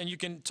else, and you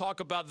can talk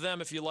about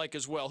them if you like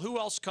as well, who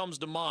else comes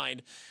to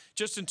mind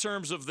just in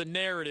terms of the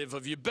narrative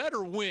of you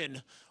better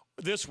win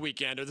this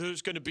weekend or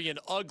there's going to be an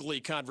ugly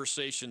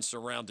conversation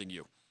surrounding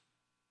you?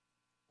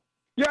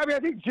 Yeah, I mean, I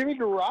think Jimmy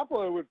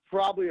Garoppolo would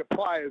probably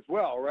apply as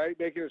well, right?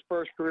 Making his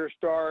first career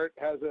start,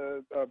 has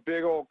a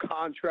big old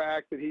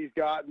contract that he's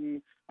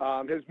gotten,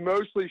 has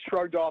mostly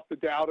shrugged off the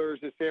doubters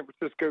as San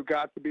Francisco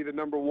got to be the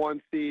number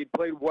one seed,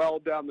 played well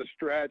down the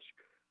stretch.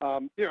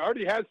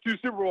 Already has 2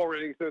 Super Bowl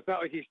rings, so it's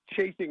not like he's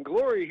chasing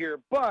glory here.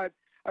 But,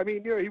 I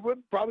mean, he would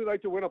probably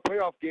like to win a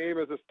playoff game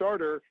as a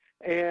starter.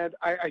 And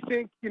I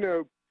think,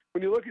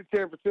 when you look at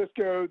San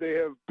Francisco, they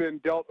have been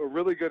dealt a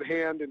really good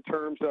hand in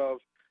terms of,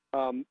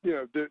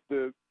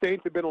 the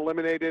Saints have been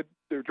eliminated.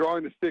 They're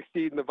drawing the 6th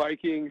seed in the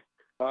Vikings,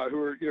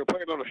 who are,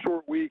 playing on a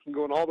short week and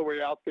going all the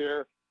way out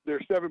there.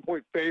 They're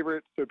 7-point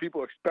favorites, so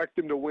people expect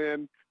them to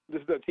win.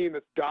 This is a team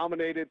that's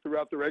dominated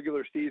throughout the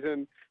regular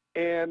season.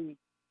 And,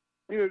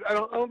 I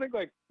don't think,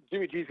 like,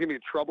 Jimmy G's going to be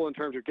in trouble in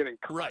terms of getting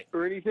cut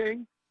or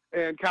anything.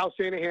 And Kyle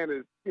Shanahan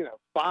is,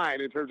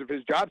 fine in terms of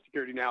his job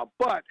security now.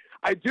 But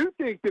I do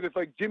think that if,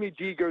 like, Jimmy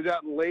G goes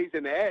out and lays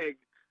an egg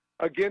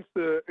against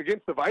the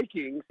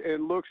Vikings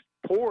and looks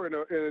poor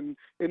in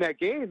that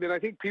game, then I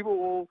think people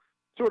will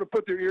sort of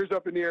put their ears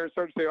up in the air and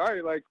start to say, all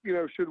right, like,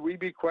 should we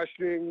be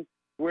questioning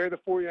where the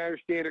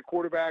 49ers stand at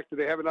quarterback? Do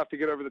they have enough to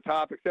get over the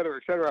top, et cetera,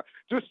 et cetera?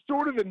 Just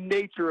sort of the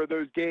nature of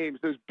those games,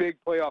 those big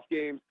playoff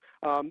games.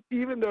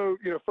 Even though,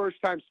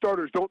 first-time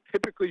starters don't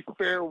typically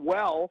fare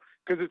well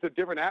because it's a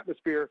different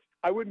atmosphere,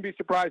 I wouldn't be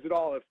surprised at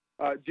all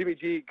if Jimmy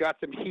G got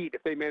some heat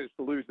if they managed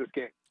to lose this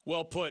game.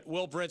 Well put.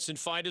 Will Brinson,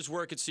 find his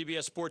work at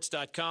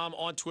CBSSports.com.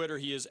 On Twitter,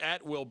 he is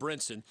at Will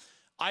Brinson.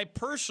 I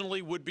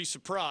personally would be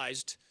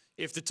surprised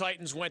if the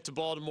Titans went to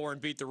Baltimore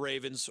and beat the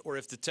Ravens, or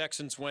if the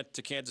Texans went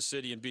to Kansas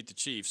City and beat the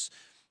Chiefs.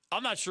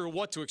 I'm not sure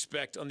what to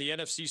expect on the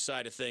NFC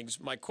side of things.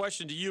 My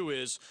question to you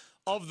is,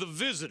 of the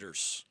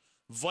visitors,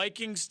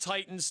 Vikings,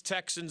 Titans,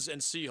 Texans,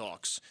 and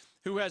Seahawks,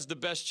 who has the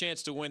best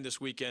chance to win this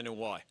weekend and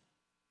why?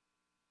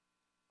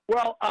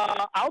 Well,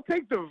 I'll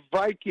take the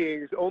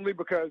Vikings only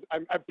because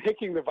I'm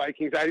picking the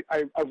Vikings.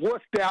 I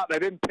wussed out and I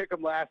didn't pick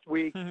them last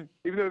week.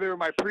 Even though they were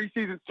my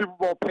preseason Super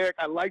Bowl pick,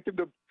 I liked them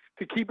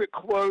to keep it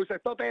close. I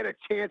thought they had a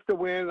chance to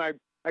win.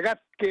 I got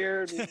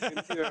scared.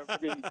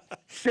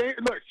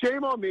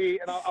 Shame on me,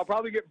 and I'll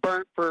probably get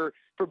burnt for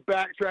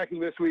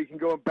backtracking this week and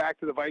going back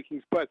to the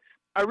Vikings. But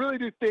I really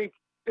do think,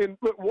 and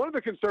look, one of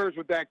the concerns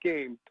with that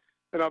game,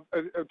 and I'll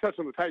touch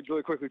on the Titans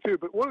really quickly too,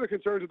 but one of the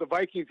concerns with the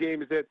Vikings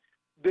game is that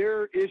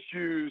their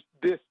issues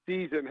this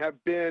season have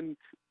been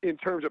in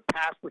terms of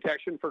pass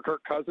protection for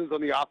Kirk Cousins on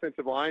the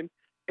offensive line.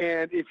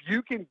 And if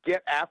you can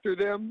get after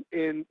them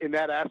in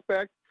that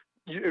aspect,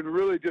 and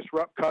really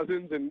disrupt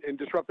Cousins and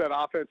disrupt that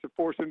offense and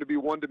force them to be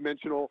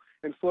one-dimensional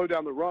and slow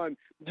down the run,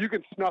 you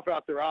can snuff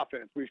out their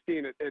offense. We've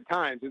seen it at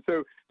times. And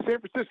so San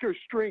Francisco's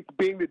strength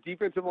being the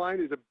defensive line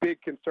is a big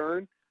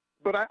concern.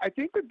 But I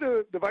think that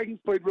the Vikings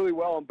played really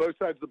well on both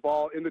sides of the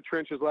ball in the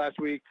trenches last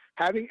week.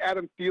 Having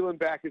Adam Thielen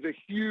back is a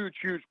huge,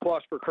 huge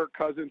plus for Kirk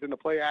Cousins in the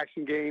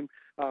play-action game.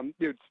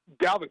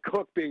 Dalvin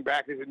Cook being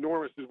back is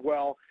enormous as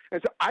well.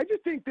 And so I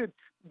just think that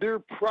they're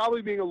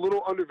probably being a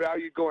little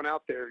undervalued going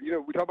out there.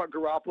 We talk about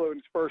Garoppolo in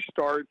his first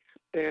start,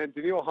 and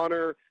Danielle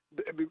Hunter,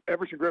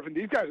 Everson Griffin.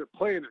 These guys are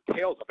playing their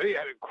tails off. They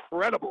had an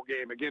incredible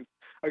game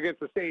against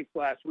the Saints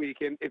last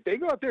week. And if they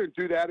go out there and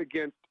do that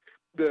against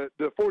the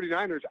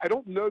 49ers, I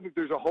don't know that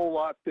there's a whole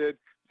lot that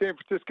San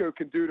Francisco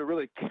can do to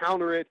really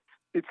counter it.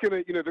 It's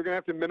going to, they're going to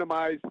have to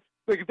minimize.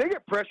 Like, if they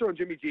get pressure on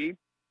Jimmy G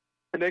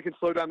and they can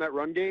slow down that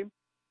run game,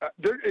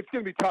 it's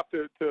going to be tough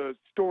to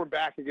storm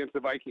back against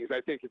the Vikings,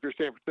 I think, if you're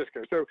San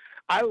Francisco. So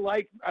I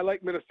like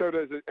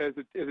Minnesota as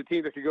a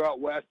team that could go out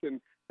west and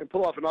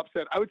pull off an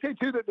upset. I would say,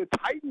 too, that the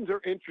Titans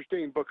are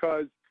interesting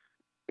because,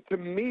 to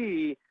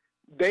me,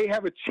 they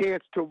have a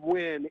chance to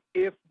win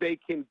if they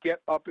can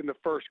get up in the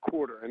first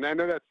quarter. And I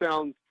know that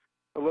sounds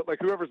a little like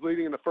whoever's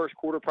leading in the first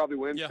quarter probably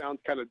wins. Yeah. Sounds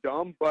kind of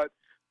dumb. But,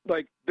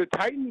 like, the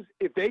Titans,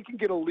 if they can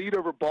get a lead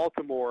over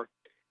Baltimore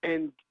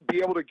and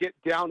be able to get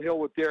downhill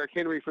with Derrick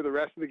Henry for the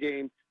rest of the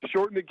game,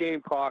 shorten the game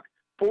clock,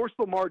 force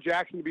Lamar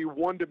Jackson to be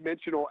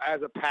one-dimensional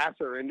as a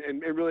passer and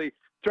really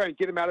try and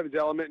get him out of his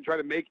element and try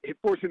to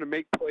force him to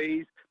make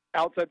plays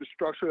outside the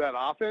structure of that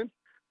offense,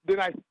 then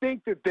I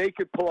think that they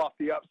could pull off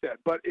the upset.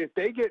 But if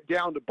they get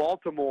down to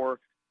Baltimore,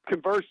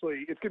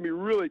 conversely, it's going to be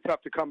really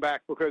tough to come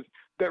back because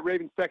that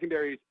Ravens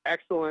secondary is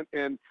excellent.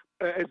 And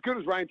as good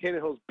as Ryan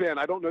Tannehill's been,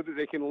 I don't know that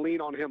they can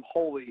lean on him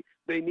wholly.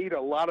 They need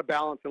a lot of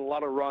balance and a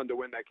lot of run to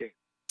win that game.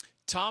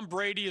 Tom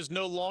Brady is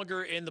no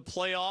longer in the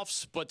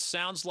playoffs, but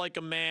sounds like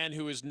a man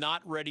who is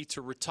not ready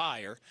to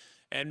retire.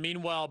 And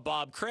meanwhile,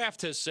 Bob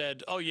Kraft has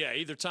said, oh, yeah,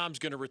 either Tom's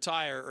going to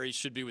retire or he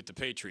should be with the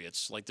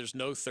Patriots. Like, there's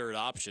no third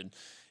option.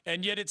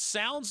 And yet it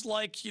sounds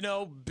like,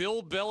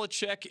 Bill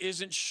Belichick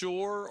isn't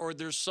sure, or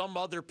there's some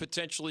other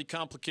potentially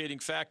complicating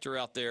factor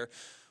out there.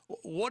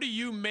 What do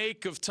you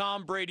make of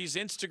Tom Brady's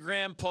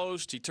Instagram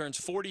post? He turns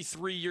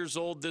 43 years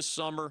old this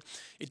summer.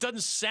 It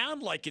doesn't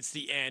sound like it's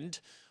the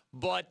end.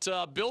 But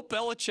Bill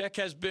Belichick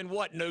has been,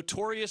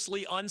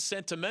 notoriously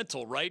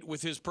unsentimental, right,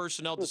 with his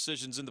personnel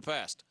decisions in the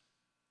past.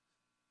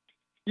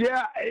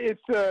 Yeah,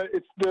 it's the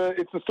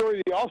story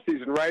of the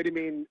offseason, right? I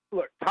mean,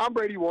 look, Tom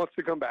Brady wants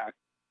to come back.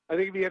 I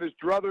think if he had his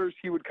druthers,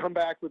 he would come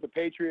back with the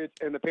Patriots,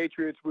 and the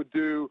Patriots would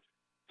do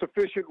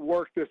sufficient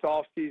work this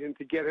offseason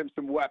to get him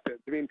some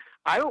weapons. I mean,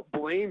 I don't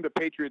blame the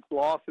Patriots'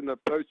 loss in the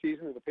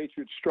postseason or the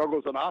Patriots'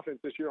 struggles on offense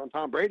this year on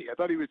Tom Brady. I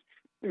thought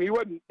he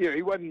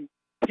wasn't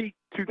peak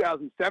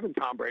 2007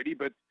 Tom Brady,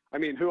 but I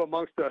mean, who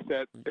amongst us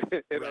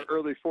in our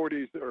early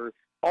 40s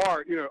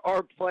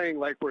are playing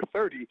like we're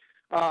 30?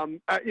 I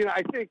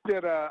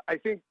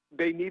think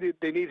they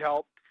need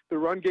help. The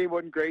run game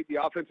wasn't great.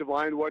 The offensive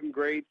line wasn't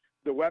great.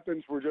 The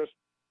weapons were just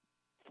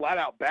flat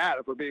out bad,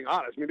 if we're being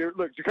honest. I mean,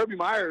 look, Jacoby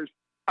Myers.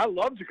 I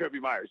love Jacoby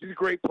Myers. He's a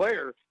great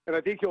player, and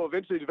I think he'll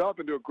eventually develop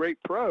into a great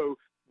pro.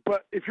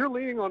 But if you're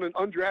leaning on an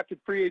undrafted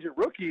free agent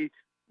rookie,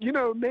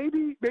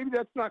 maybe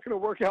that's not going to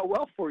work out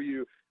well for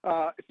you.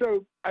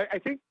 So I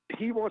think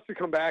he wants to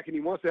come back and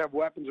he wants to have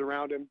weapons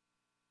around him.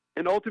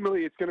 And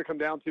ultimately, it's going to come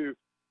down to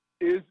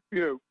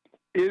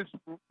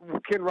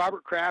can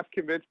Robert Kraft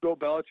convince Bill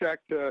Belichick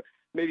to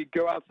maybe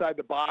go outside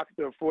the box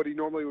of what he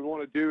normally would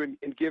want to do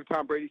and give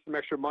Tom Brady some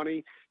extra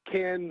money?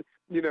 Will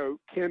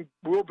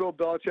Bill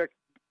Belichick,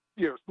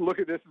 look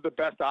at this as the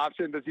best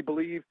option? Does he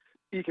believe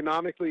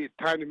economically it's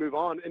time to move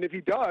on? And if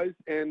he does,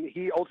 and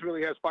he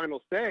ultimately has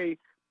final say,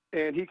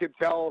 and he can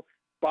tell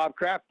Bob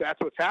Kraft that's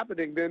what's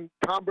happening, then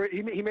Tom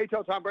Brady, he may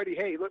tell Tom Brady,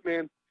 hey, look,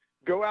 man,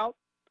 go out,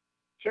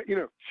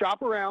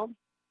 shop around,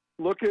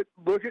 look at,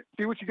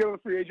 see what you get on the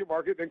free agent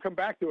market, then come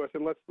back to us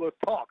and let's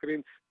talk. I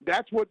mean,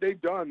 that's what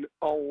they've done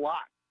a lot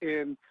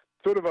in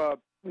sort of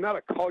not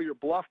a call your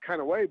bluff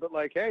kind of way, but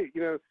like, hey,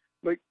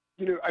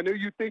 I know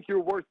you think you're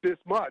worth this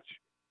much,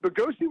 but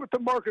go see what the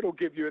market will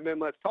give you, and then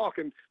let's talk.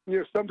 And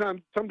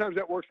sometimes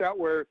that works out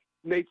where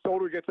Nate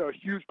Solder gets a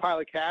huge pile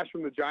of cash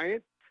from the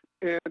Giants,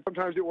 and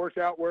sometimes it works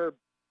out where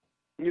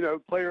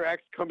player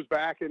X comes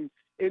back and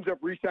ends up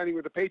re-signing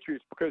with the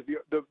Patriots because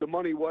the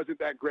money wasn't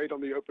that great on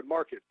the open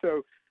market.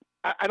 So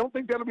I don't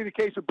think that'll be the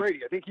case with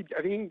Brady. I think he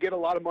can get a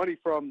lot of money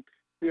from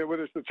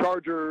whether it's the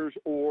Chargers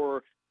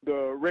or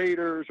the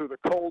Raiders or the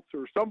Colts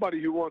or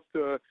somebody who wants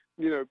to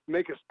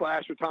make a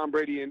splash with Tom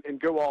Brady and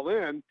go all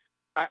in.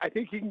 I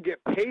think he can get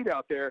paid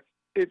out there.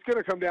 It's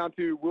going to come down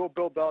to, will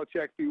Bill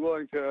Belichick be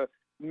willing to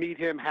meet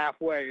him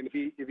halfway? And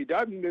if he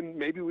doesn't, then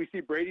maybe we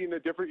see Brady in a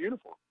different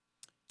uniform.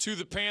 To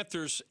the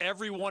Panthers,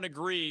 everyone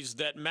agrees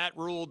that Matt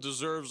Rhule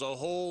deserves a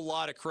whole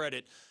lot of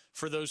credit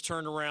for those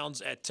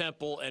turnarounds at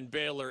Temple and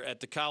Baylor at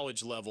the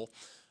college level.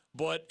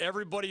 But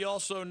everybody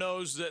also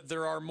knows that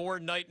there are more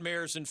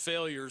nightmares and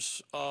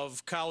failures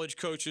of college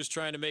coaches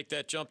trying to make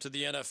that jump to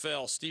the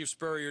NFL. Steve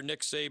Spurrier, Nick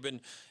Saban,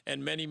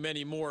 and many,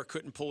 many more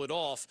couldn't pull it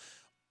off.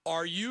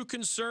 Are you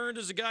concerned,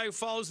 as a guy who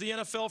follows the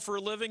NFL for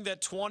a living,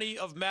 that 20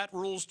 of Matt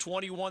Rhule's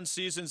 21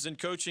 seasons in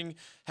coaching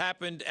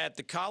happened at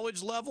the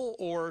college level?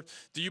 Or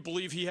do you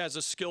believe he has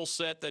a skill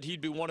set that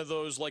he'd be one of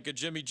those like a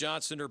Jimmy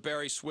Johnson or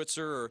Barry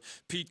Switzer or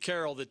Pete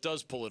Carroll that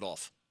does pull it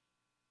off?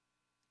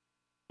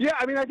 Yeah,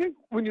 I mean, I think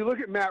when you look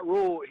at Matt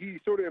Rhule, he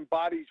sort of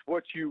embodies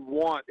what you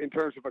want in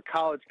terms of a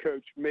college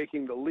coach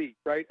making the leap,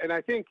 right? And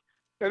I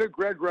know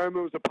Greg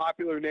Roman was a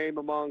popular name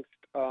amongst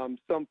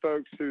some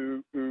folks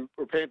who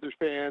are Panthers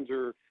fans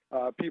or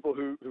people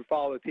who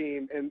follow the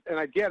team, and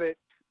I get it.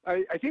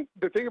 I think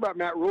the thing about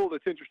Matt Rhule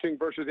that's interesting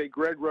versus a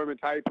Greg Roman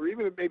type or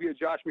even maybe a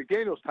Josh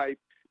McDaniels type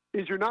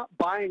is you're not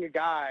buying a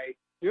guy,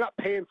 you're not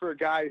paying for a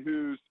guy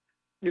who's,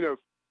 he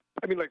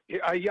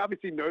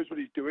obviously knows what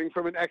he's doing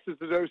from an X's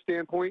and O's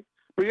standpoint,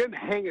 but he doesn't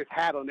hang his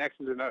hat on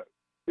X's and O's.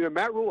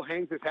 Matt Rhule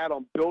hangs his hat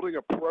on building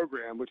a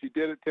program, which he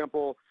did at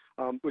Temple,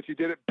 which he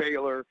did at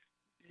Baylor.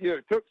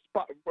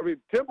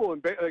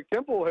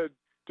 Temple had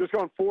just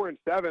gone 4-7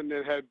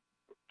 and had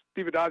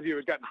Steve Addazio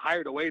had gotten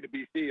hired away to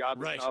BC,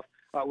 oddly enough,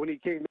 when he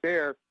came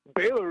there.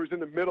 Baylor was in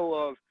the middle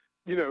of,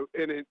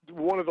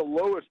 one of the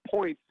lowest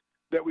points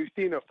that we've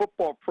seen a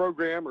football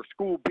program or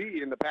school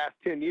be in the past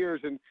 10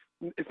 years. And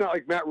it's not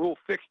like Matt Rhule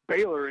fixed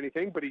Baylor or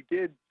anything, but he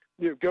did,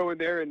 go in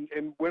there and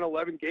win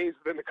 11 games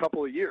within a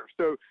couple of years.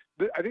 So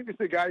I think this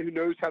is a guy who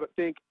knows how to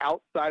think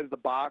outside of the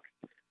box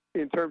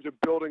in terms of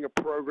building a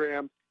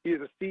program. He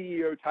is a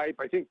CEO type.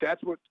 I think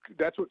that's what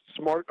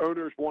smart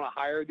owners want to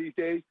hire these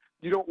days.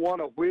 You don't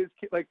want a whiz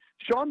kid like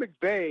Sean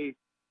McVay.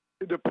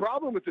 The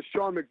problem with the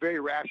Sean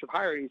McVay rash of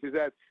hirings is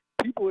that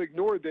people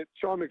ignored that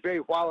Sean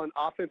McVay, while an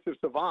offensive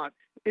savant,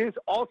 is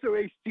also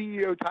a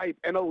CEO type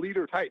and a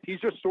leader type.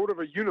 He's just sort of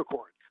a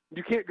unicorn.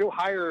 You can't go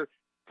hire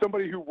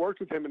somebody who works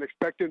with him and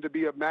expect him to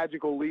be a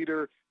magical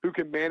leader who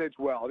can manage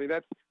well. I mean,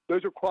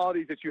 those are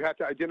qualities that you have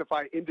to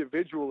identify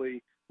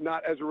individually,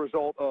 not as a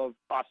result of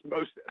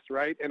osmosis,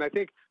 right? And I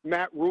think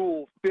Matt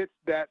Rhule fits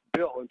that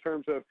bill in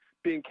terms of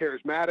being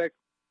charismatic,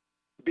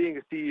 being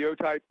a CEO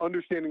type,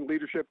 understanding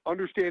leadership,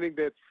 understanding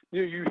that,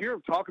 you hear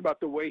him talk about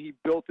the way he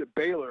built at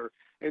Baylor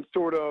and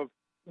sort of,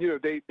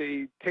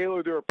 they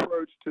tailor their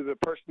approach to the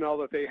personnel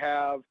that they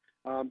have.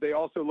 They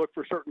also look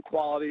for certain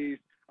qualities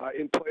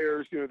in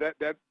players,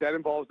 that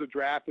involves the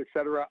draft, et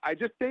cetera. I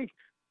just think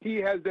he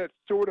has that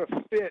sort of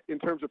fit in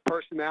terms of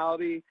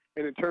personality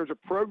and in terms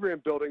of program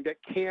building that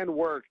can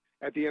work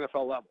at the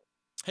NFL level.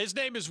 His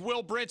name is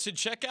Will Brinson.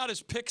 Check out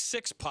his Pick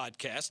Six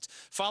podcast.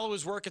 Follow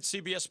his work at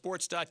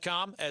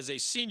CBSSports.com as a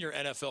senior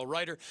NFL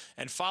writer,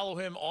 and follow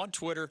him on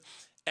Twitter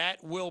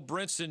at Will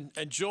Brinson.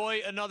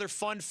 Enjoy another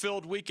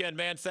fun-filled weekend,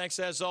 man. Thanks,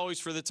 as always,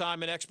 for the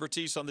time and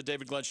expertise on the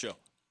David Glenn Show.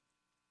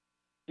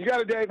 You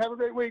got it, Dave. Have a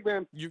great week,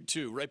 man. You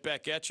too. Right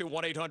back at you.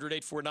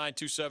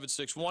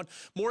 1-800-849-2761.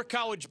 More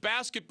college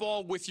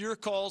basketball with your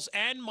calls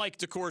and Mike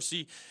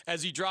DeCourcy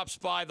as he drops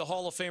by, the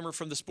Hall of Famer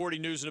from the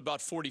Sporting News, in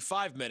about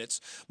 45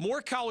 minutes.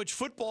 More college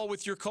football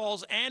with your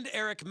calls and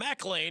Eric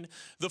McLean,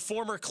 the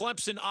former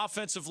Clemson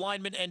offensive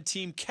lineman and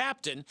team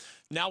captain.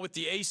 Now with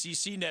the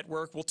ACC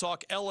network, we'll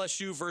talk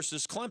LSU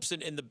versus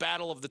Clemson in the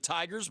Battle of the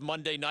Tigers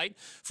Monday night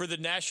for the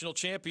national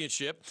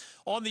championship.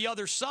 On the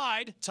other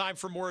side, time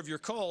for more of your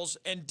calls.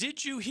 And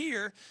did you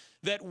hear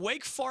that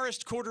Wake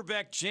Forest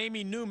quarterback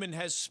Jamie Newman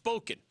has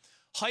spoken?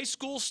 High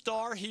school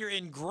star here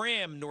in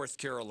Graham, North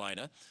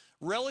Carolina.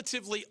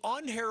 Relatively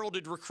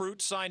unheralded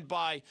recruit signed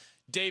by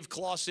Dave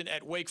Clawson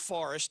at Wake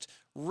Forest.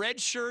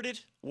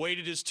 Redshirted,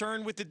 waited his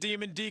turn with the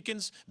Demon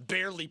Deacons,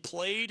 barely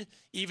played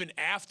even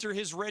after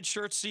his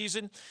redshirt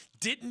season.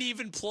 Didn't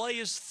even play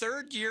his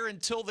third year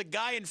until the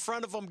guy in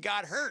front of him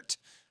got hurt.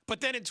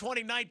 But then in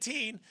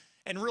 2019,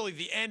 and really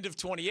the end of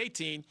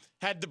 2018,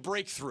 had the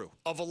breakthrough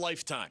of a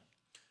lifetime.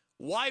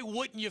 Why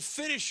wouldn't you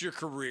finish your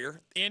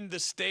career in the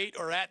state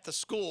or at the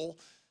school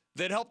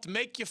that helped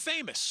make you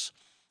famous?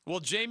 Well,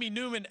 Jamie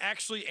Newman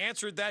actually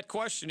answered that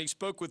question. He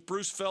spoke with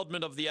Bruce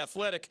Feldman of The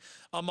Athletic,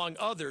 among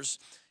others.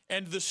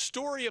 And the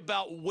story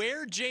about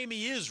where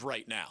Jamie is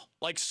right now,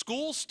 like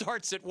school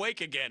starts at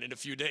Wake again in a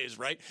few days,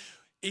 right?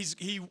 He's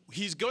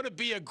going to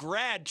be a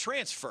grad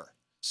transfer.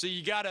 So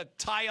you got to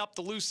tie up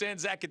the loose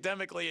ends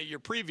academically at your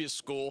previous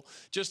school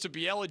just to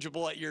be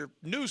eligible at your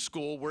new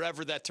school,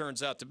 wherever that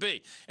turns out to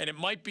be. And it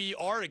might be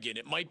Oregon.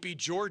 It might be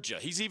Georgia.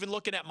 He's even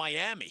looking at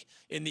Miami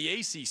in the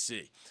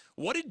ACC.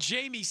 What did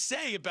Jamie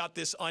say about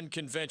this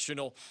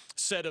unconventional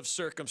set of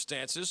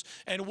circumstances?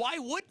 And why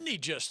wouldn't he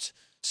just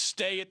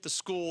stay at the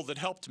school that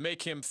helped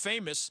make him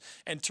famous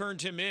and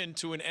turned him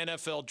into an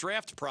NFL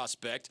draft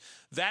prospect?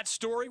 That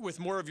story with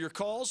more of your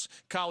calls.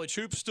 College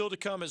hoops still to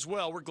come as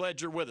well. We're glad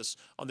you're with us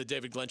on The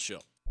David Glenn Show.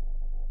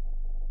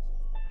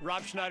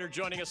 Rob Schneider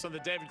joining us on The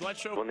David Glenn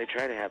Show. When they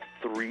try to have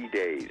 3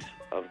 days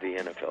of the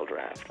NFL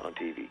draft on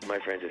TV, my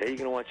friend said, hey, you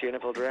going to watch the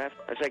NFL draft?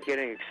 That's like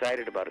getting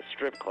excited about a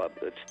strip club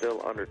that's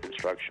still under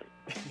construction.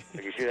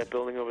 Like, you see that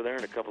building over there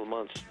in a couple of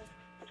months?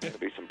 There's going to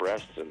be some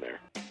breasts in there.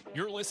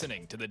 You're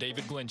listening to The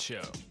David Glenn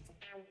Show.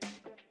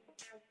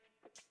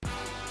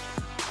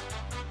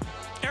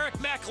 Eric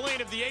McLean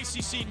of the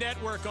ACC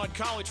Network on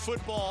college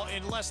football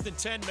in less than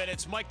 10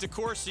 minutes. Mike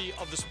DeCourcy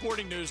of the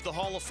Sporting News, the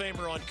Hall of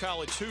Famer on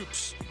college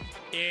hoops,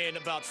 in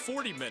about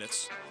 40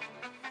 minutes.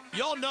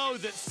 Y'all know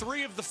that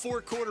 3 of the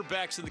 4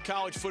 quarterbacks in the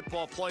college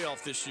football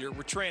playoff this year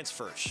were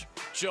transfers.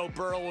 Joe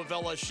Burrow of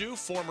LSU,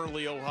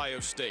 formerly Ohio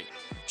State.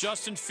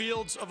 Justin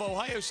Fields of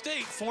Ohio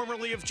State,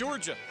 formerly of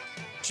Georgia.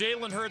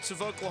 Jalen Hurts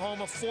of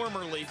Oklahoma,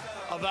 formerly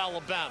of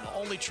Alabama.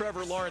 Only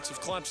Trevor Lawrence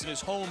of Clemson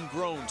is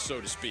homegrown,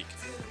 so to speak.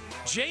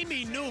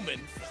 Jamie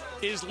Newman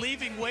is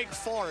leaving Wake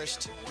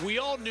Forest, we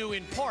all knew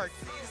in part,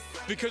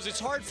 because it's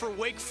hard for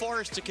Wake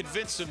Forest to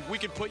convince him we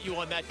can put you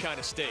on that kind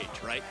of stage,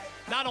 right?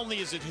 Not only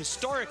is it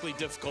historically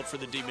difficult for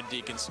the Demon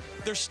Deacons,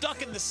 they're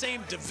stuck in the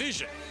same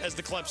division as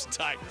the Clemson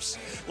Tigers.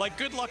 Like,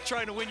 good luck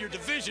trying to win your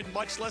division,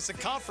 much less a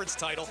conference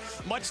title,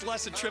 much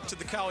less a trip to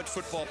the college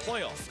football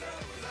playoff.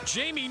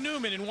 Jamie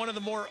Newman, in one of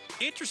the more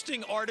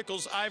interesting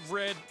articles I've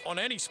read on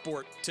any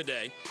sport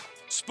today,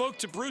 spoke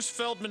to Bruce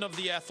Feldman of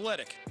The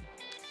Athletic.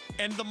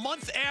 And the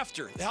month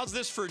after, how's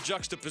this for a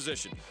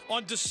juxtaposition?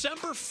 On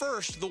December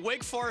 1st, the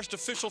Wake Forest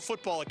official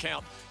football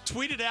account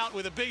tweeted out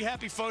with a big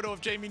happy photo of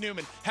Jamie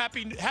Newman.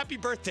 Happy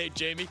birthday,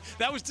 Jamie.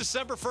 That was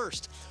December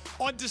 1st.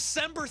 On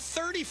December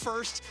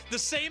 31st, the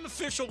same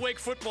official Wake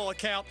football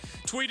account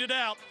tweeted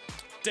out,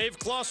 Dave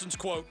Clawson's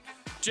quote,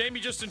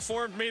 Jamie just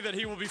informed me that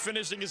he will be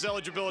finishing his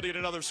eligibility at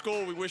another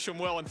school. We wish him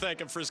well and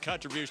thank him for his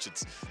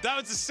contributions. That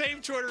was the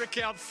same Twitter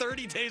account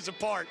 30 days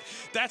apart.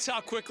 That's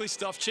how quickly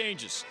stuff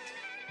changes.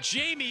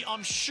 Jamie,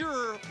 I'm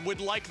sure, would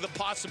like the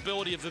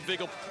possibility of a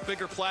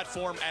bigger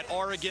platform at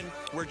Oregon,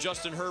 where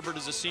Justin Herbert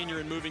is a senior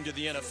and moving to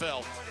the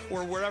NFL,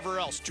 or wherever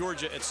else,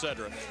 Georgia,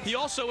 etc. He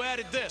also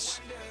added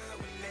this,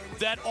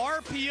 that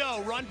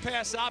RPO,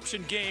 run-pass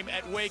option game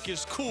at Wake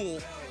is cool,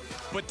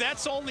 but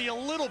that's only a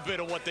little bit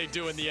of what they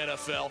do in the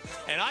NFL,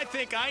 and I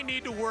think I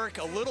need to work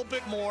a little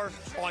bit more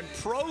on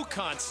pro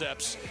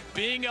concepts,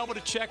 being able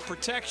to check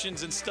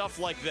protections and stuff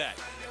like that.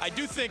 I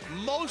do think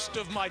most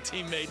of my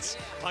teammates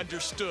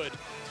understood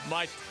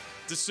my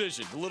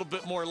decision. A little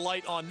bit more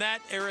light on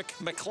that. Eric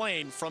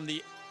McLean from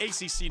the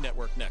ACC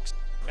Network next.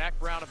 Mack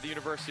Brown of the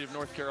University of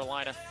North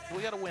Carolina.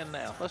 We got to win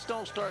now. Let's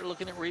don't start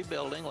looking at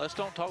rebuilding. Let's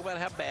don't talk about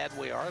how bad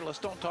we are. Let's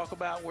don't talk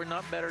about we're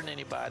not better than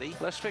anybody.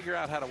 Let's figure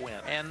out how to win.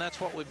 And that's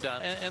what we've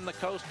done. And the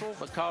Coastal,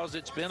 because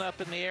it's been up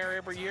in the air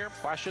every year,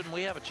 why shouldn't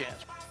we have a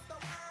chance?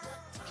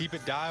 Keep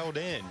it dialed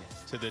in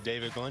to the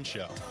David Glenn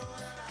Show.